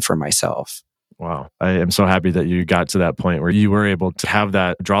 Jaycee Queen, for myself. Wow. I am so happy that you got to that point where you were able to have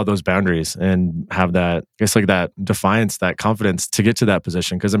that, draw those boundaries and have that, I guess like that defiance, that confidence to get to that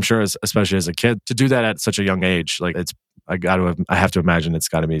position. Cause I'm sure especially as a kid to do that at such a young age, like I have to imagine it's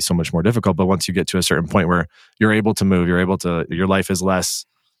gotta be so much more difficult. But once you get to a certain point where you're able to move, your life is less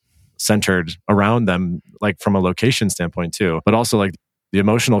centered around them, like from a location standpoint too, but also like the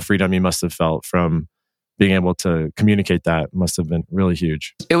emotional freedom you must have felt from being able to communicate that must have been really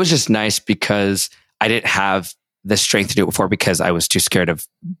huge. It was just nice because I didn't have the strength to do it before because I was too scared of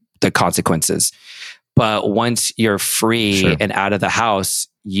the consequences. But once you're free and out of the house,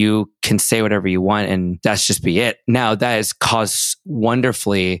 you can say whatever you want and that's just be it. Now that has caused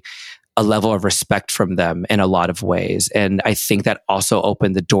wonderfully a level of respect from them in a lot of ways. And I think that also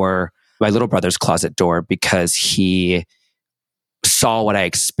opened the door, my little brother's closet door, because he saw what I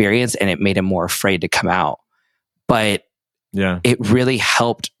experienced and it made him more afraid to come out. But it really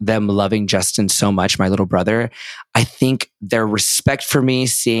helped them loving Justin so much, my little brother. I think their respect for me,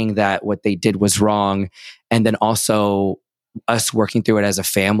 seeing that what they did was wrong, and then also us working through it as a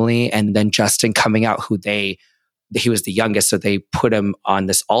family, and then Justin coming out he was the youngest, so they put him on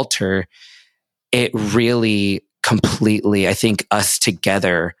this altar. It really completely, I think us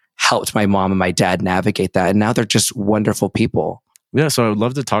together helped my mom and my dad navigate that. And now they're just wonderful people. Yeah, so I would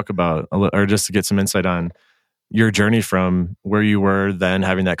love to talk about, or just to get some insight on your journey from where you were then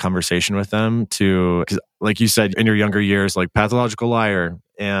having that conversation with them to, because like you said, in your younger years, like pathological liar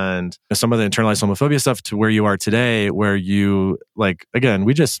and some of the internalized homophobia stuff to where you are today, where you like, again,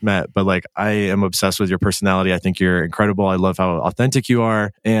 we just met, but like I am obsessed with your personality. I think you're incredible. I love how authentic you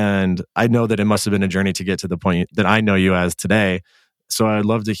are. And I know that it must have been a journey to get to the point that I know you as today. So I'd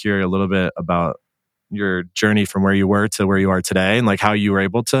love to hear a little bit about your journey from where you were to where you are today, and like how you were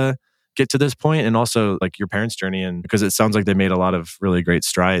able to get to this point, and also like your parents' journey. And because it sounds like they made a lot of really great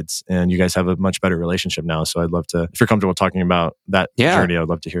strides, and you guys have a much better relationship now. So I'd love to, if you're comfortable talking about that journey, I'd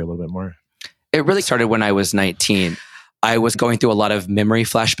love to hear a little bit more. It really started when I was 19. I was going through a lot of memory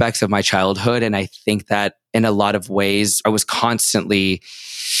flashbacks of my childhood. And I think that in a lot of ways, I was constantly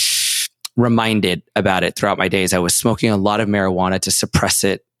reminded about it throughout my days. I was smoking a lot of marijuana to suppress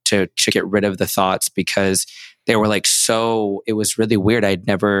it, to get rid of the thoughts, because they were like, so it was really weird. I'd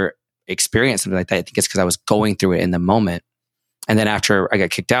never experienced something like that. I think it's because I was going through it in the moment. And then after I got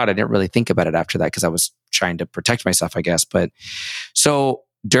kicked out, I didn't really think about it after that because I was trying to protect myself, I guess. But so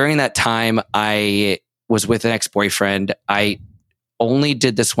during that time, I was with an ex-boyfriend. I only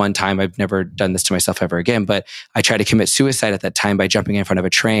did this one time. I've never done this to myself ever again, but I tried to commit suicide at that time by jumping in front of a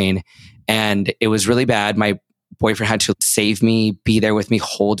train. And it was really bad. My boyfriend had to save me, be there with me,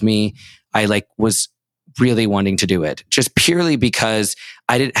 hold me. I was really wanting to do it just purely because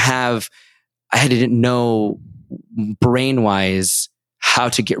I didn't know brain-wise how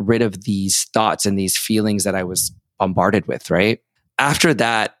to get rid of these thoughts and these feelings that I was bombarded with, right? After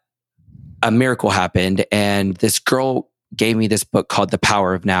that, a miracle happened, and this girl gave me this book called The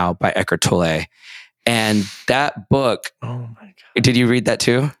Power of Now by Eckhart Tolle. And that book, oh my God. Did you read that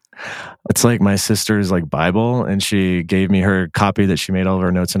too? It's like my sister's Bible, and she gave me her copy that she made all of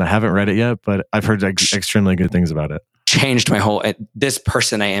her notes, and I haven't read it yet, but I've heard extremely good things about it. Changed my whole, this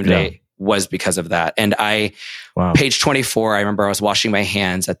person I am today was because of that. And page 24, I remember I was washing my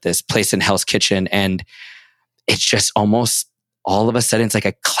hands at this place in Hell's Kitchen, and it's just almost all of a sudden, it's like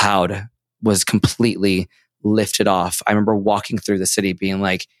a cloud was completely lifted off. I remember walking through the city being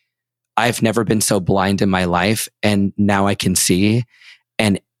like, I've never been so blind in my life, and now I can see.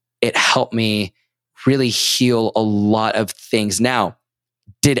 And it helped me really heal a lot of things. Now,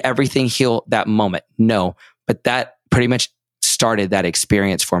 did everything heal that moment? No, but that pretty much started that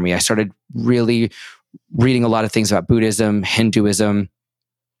experience for me. I started really reading a lot of things about Buddhism, Hinduism,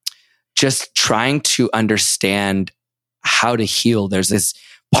 just trying to understand how to heal. There's this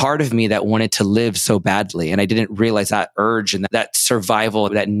part of me that wanted to live so badly, and I didn't realize that urge and that survival,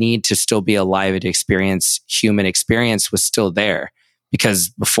 that need to still be alive and to experience human experience was still there, because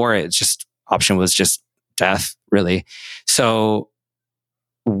before it just option was just death, really. So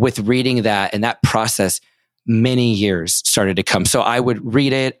with reading that and that process, many years started to come. So I would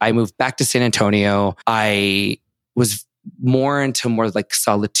read it. I moved back to San Antonio. I was more like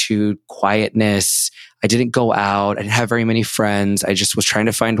solitude, quietness. I didn't go out. I didn't have very many friends. I just was trying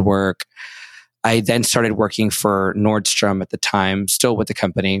to find work. I then started working for Nordstrom at the time, still with the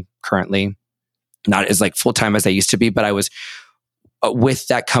company currently, not as full-time as I used to be, but I was with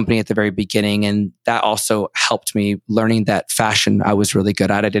that company at the very beginning. And that also helped me learning that fashion I was really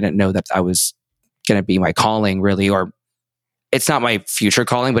good at. I didn't know that I was going to be my calling really, or it's not my future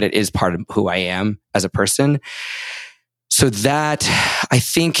calling, but it is part of who I am as a person. So that, I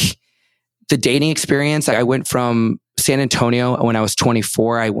think the dating experience, I went from San Antonio when I was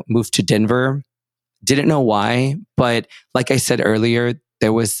 24, I moved to Denver. Didn't know why, but like I said earlier,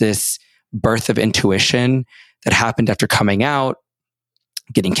 there was this birth of intuition that happened after coming out,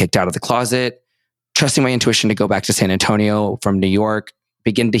 getting kicked out of the closet, trusting my intuition to go back to San Antonio from New York,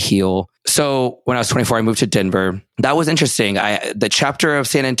 begin to heal. So when I was 24, I moved to Denver. That was interesting. The chapter of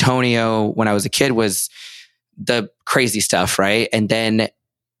San Antonio when I was a kid was the crazy stuff, right? And then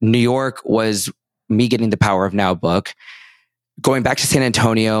New York was me getting the Power of Now book. Going back to San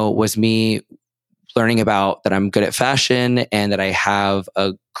Antonio was me learning about that I'm good at fashion and that I have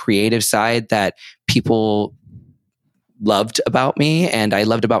a creative side that people loved about me and I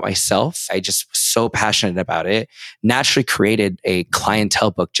loved about myself. I just was so passionate about it. Naturally created a clientele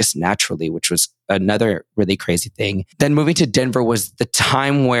book just naturally, which was another really crazy thing. Then moving to Denver was the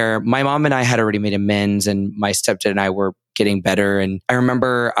time where my mom and I had already made amends and my stepdad and I were getting better. And I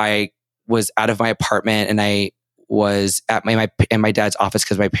remember I was out of my apartment and I was at my dad's office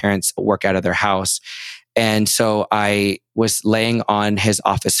because my parents work out of their house. And so I was laying on his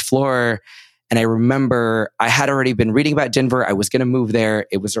office floor. And I remember I had already been reading about Denver. I was going to move there.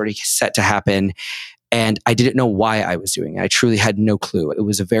 It was already set to happen. And I didn't know why I was doing it. I truly had no clue. It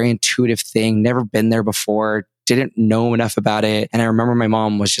was a very intuitive thing. Never been there before. Didn't know enough about it. And I remember my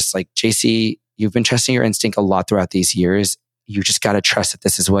mom was just like, Jaycee, you've been trusting your instinct a lot throughout these years. You just got to trust that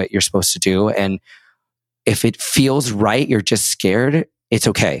this is what you're supposed to do. And if it feels right, you're just scared, it's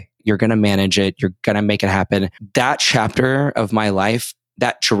okay. You're going to manage it. You're going to make it happen. That chapter of my life,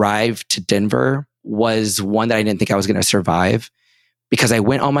 that drive to Denver was one that I didn't think I was going to survive because I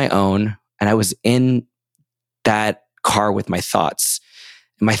went on my own and I was in that car with my thoughts.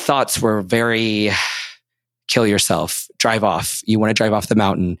 And my thoughts were very kill yourself, drive off. You want to drive off the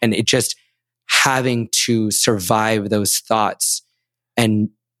mountain. And it just having to survive those thoughts and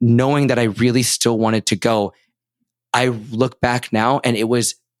knowing that I really still wanted to go. I look back now and it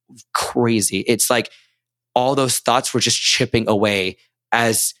was crazy. It's like all those thoughts were just chipping away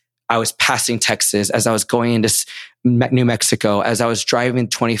as I was passing Texas, as I was going into New Mexico, as I was driving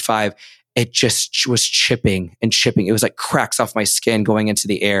 25. It just was chipping and chipping. It was like cracks off my skin going into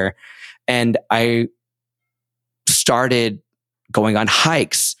the air. And I started going on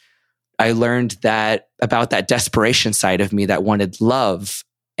hikes. I learned that about that desperation side of me that wanted love.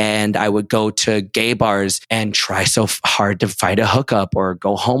 And I would go to gay bars and try so hard to find a hookup or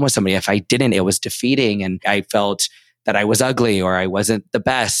go home with somebody. If I didn't, it was defeating. And I felt that I was ugly or I wasn't the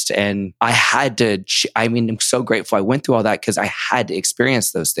best. And I had to, I'm so grateful I went through all that because I had to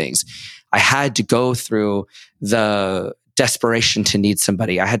experience those things. I had to go through the desperation to need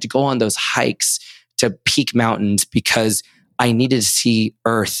somebody. I had to go on those hikes to peak mountains because I needed to see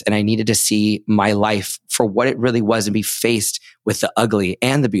Earth and I needed to see my life for what it really was and be faced with the ugly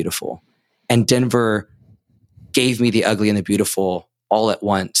and the beautiful. And Denver gave me the ugly and the beautiful all at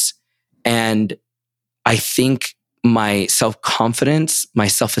once. And I think my self-confidence, my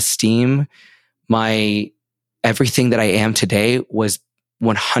self-esteem, my everything that I am today was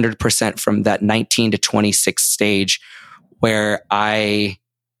 100% from that 19 to 26 stage where I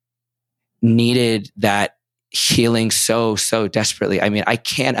needed that healing so desperately. I mean, I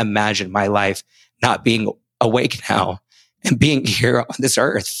can't imagine my life not being awake now and being here on this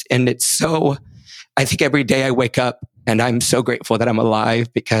earth. And it's so, I think every day I wake up and I'm so grateful that I'm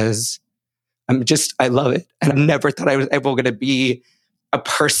alive because I love it. And I never thought I was ever going to be a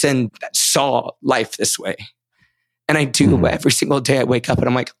person that saw life this way. And I do every single day I wake up and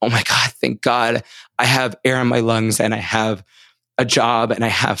I'm like, oh my God, thank God I have air in my lungs and I have a job and I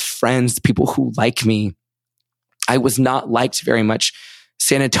have friends, people who like me. I was not liked very much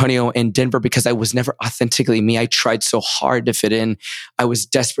San Antonio and Denver because I was never authentically me. I tried so hard to fit in. I was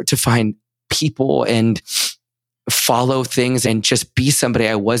desperate to find people and follow things and just be somebody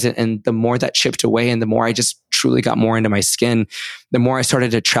I wasn't. And the more that chipped away and the more I just truly got more into my skin, the more I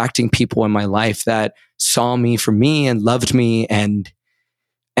started attracting people in my life that saw me for me and loved me. And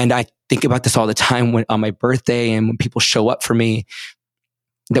I think about this all the time when on my birthday and when people show up for me.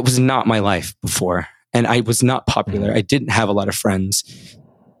 That was not my life before. And I was not popular. I didn't have a lot of friends.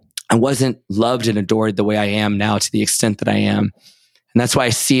 I wasn't loved and adored the way I am now to the extent that I am. And that's why I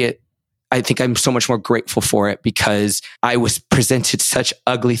see it. I think I'm so much more grateful for it because I was presented such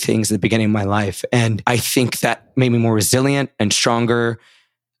ugly things at the beginning of my life. And I think that made me more resilient and stronger.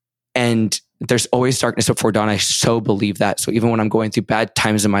 And there's always darkness before dawn. I so believe that. So even when I'm going through bad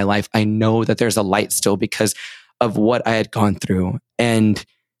times in my life, I know that there's a light still because of what I had gone through. And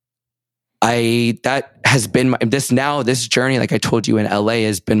that has been this journey, like I told you in LA,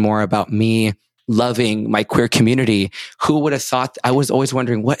 has been more about me loving my queer community. Who would have thought? I was always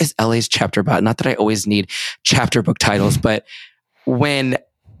wondering, what is LA's chapter about? Not that I always need chapter book titles, but when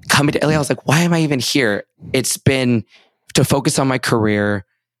coming to LA, I was like, why am I even here? It's been to focus on my career,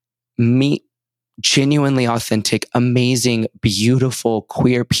 meet genuinely authentic, amazing, beautiful,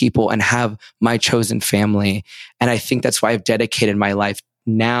 queer people, and have my chosen family. And I think that's why I've dedicated my life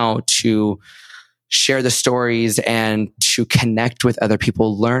now to share the stories and to connect with other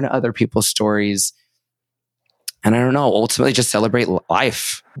people, learn other people's stories. And I don't know, ultimately just celebrate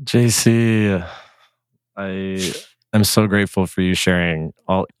life. Jaycee, I am so grateful for you sharing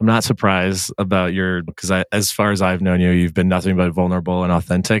all. I'm not surprised about because as far as I've known you, you've been nothing but vulnerable and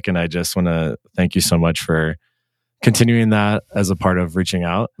authentic. And I just want to thank you so much for continuing that as a part of reaching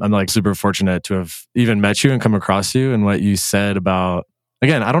out. I'm like super fortunate to have even met you and come across you and what you said about,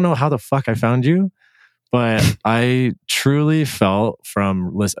 again, I don't know how the fuck I found you, but I truly felt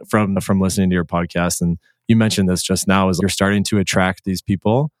from listening to your podcast, and you mentioned this just now, is you're starting to attract these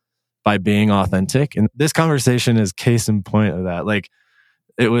people by being authentic. And this conversation is case in point of that. Like,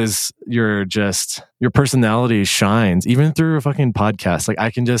 it was your personality shines even through a fucking podcast. Like, I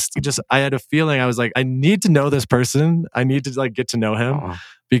can I had a feeling, I was like, I need to know this person. I need to like get to know him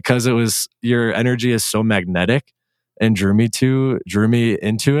because your energy is so magnetic and drew me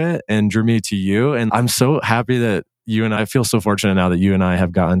into it and drew me to you. And I'm so happy that you and I feel so fortunate now that you and I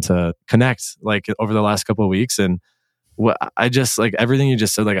have gotten to connect like over the last couple of weeks. And what I just like everything you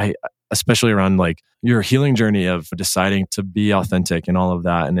just said, like especially around like your healing journey of deciding to be authentic and all of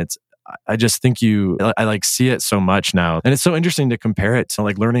that. And I just think I like see it so much now. And it's so interesting to compare it to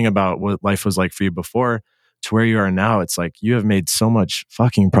like learning about what life was like for you before to where you are now, it's like you have made so much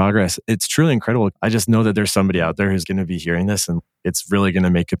fucking progress. It's truly incredible. I just know that there's somebody out there who's going to be hearing this and it's really going to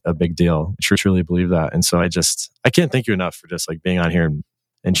make a big deal. I truly believe that. And so I can't thank you enough for just like being on here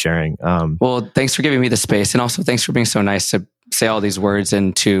and sharing. Well, thanks for giving me the space. And also thanks for being so nice to say all these words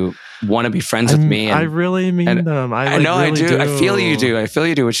and to want to be friends with me. And, I really mean them. I know really I do. I feel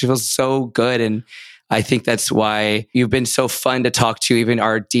you do, which feels so good. And I think that's why you've been so fun to talk to. Even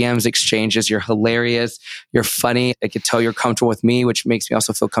our DMs exchanges, you're hilarious. You're funny. I could tell you're comfortable with me, which makes me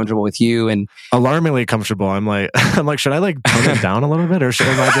also feel comfortable with you. And alarmingly comfortable. I'm like, should I like tone it down a little bit, or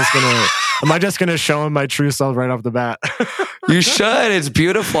am I just gonna show him my true self right off the bat? You should. It's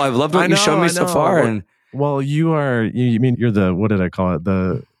beautiful. I've loved what you've shown me so far. And well, you're the, what did I call it?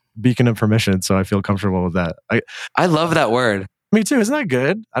 The beacon of permission. So I feel comfortable with that. I love that word. Me too. Isn't that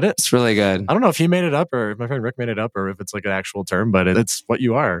good? It's really good. I don't know if he made it up or if my friend Rick made it up or if it's like an actual term, but it's what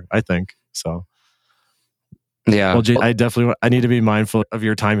you are, I think. So yeah. Well, I need to be mindful of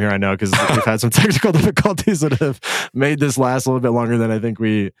your time here. I know because we've had some technical difficulties that have made this last a little bit longer than I think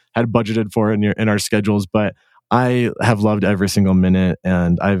we had budgeted for in our schedules, but I have loved every single minute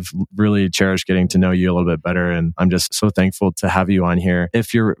and I've really cherished getting to know you a little bit better. And I'm just so thankful to have you on here.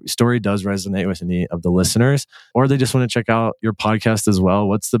 If your story does resonate with any of the listeners, or they just want to check out your podcast as well,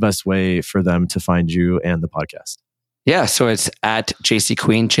 what's the best way for them to find you and the podcast? Yeah, so it's at Jaycee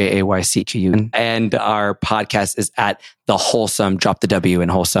Queen, Jaycqun. And our podcast is at The Wholesome, drop the W in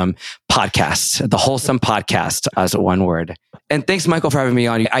Wholesome Podcast. The Wholesome Podcast as one word. And thanks, Michael, for having me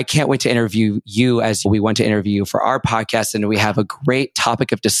on. I can't wait to interview you as we want to interview you for our podcast. And we have a great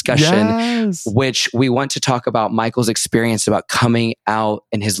topic of discussion, which we want to talk about Michael's experience about coming out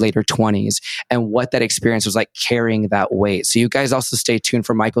in his later 20s and what that experience was like carrying that weight. So you guys also stay tuned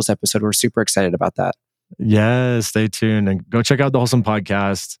for Michael's episode. We're super excited about that. Yes, stay tuned and go check out the Wholesome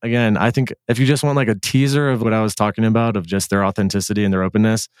Podcast. Again, I think if you just want like a teaser of what I was talking about, of just their authenticity and their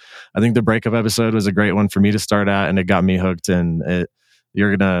openness, I think the breakup episode was a great one for me to start at, and it got me hooked. And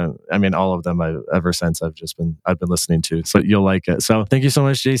all of them ever since I've been listening to, so you'll like it. So thank you so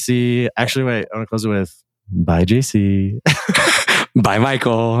much, Jaycee. Actually, wait, I want to close it with bye, Jaycee. Bye,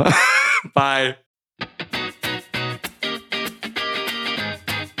 Michael. Bye.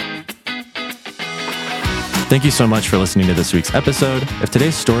 Thank you so much for listening to this week's episode. If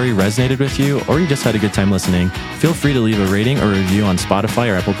today's story resonated with you or you just had a good time listening, feel free to leave a rating or review on Spotify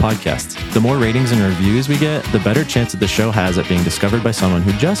or Apple Podcasts. The more ratings and reviews we get, the better chance that the show has at being discovered by someone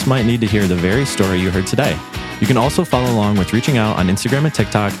who just might need to hear the very story you heard today. You can also follow along with Reaching Out on Instagram and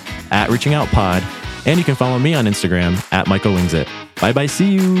TikTok at Reaching Out Pod, and you can follow me on Instagram at Michael Wingsit. Bye bye,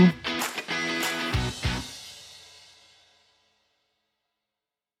 see you.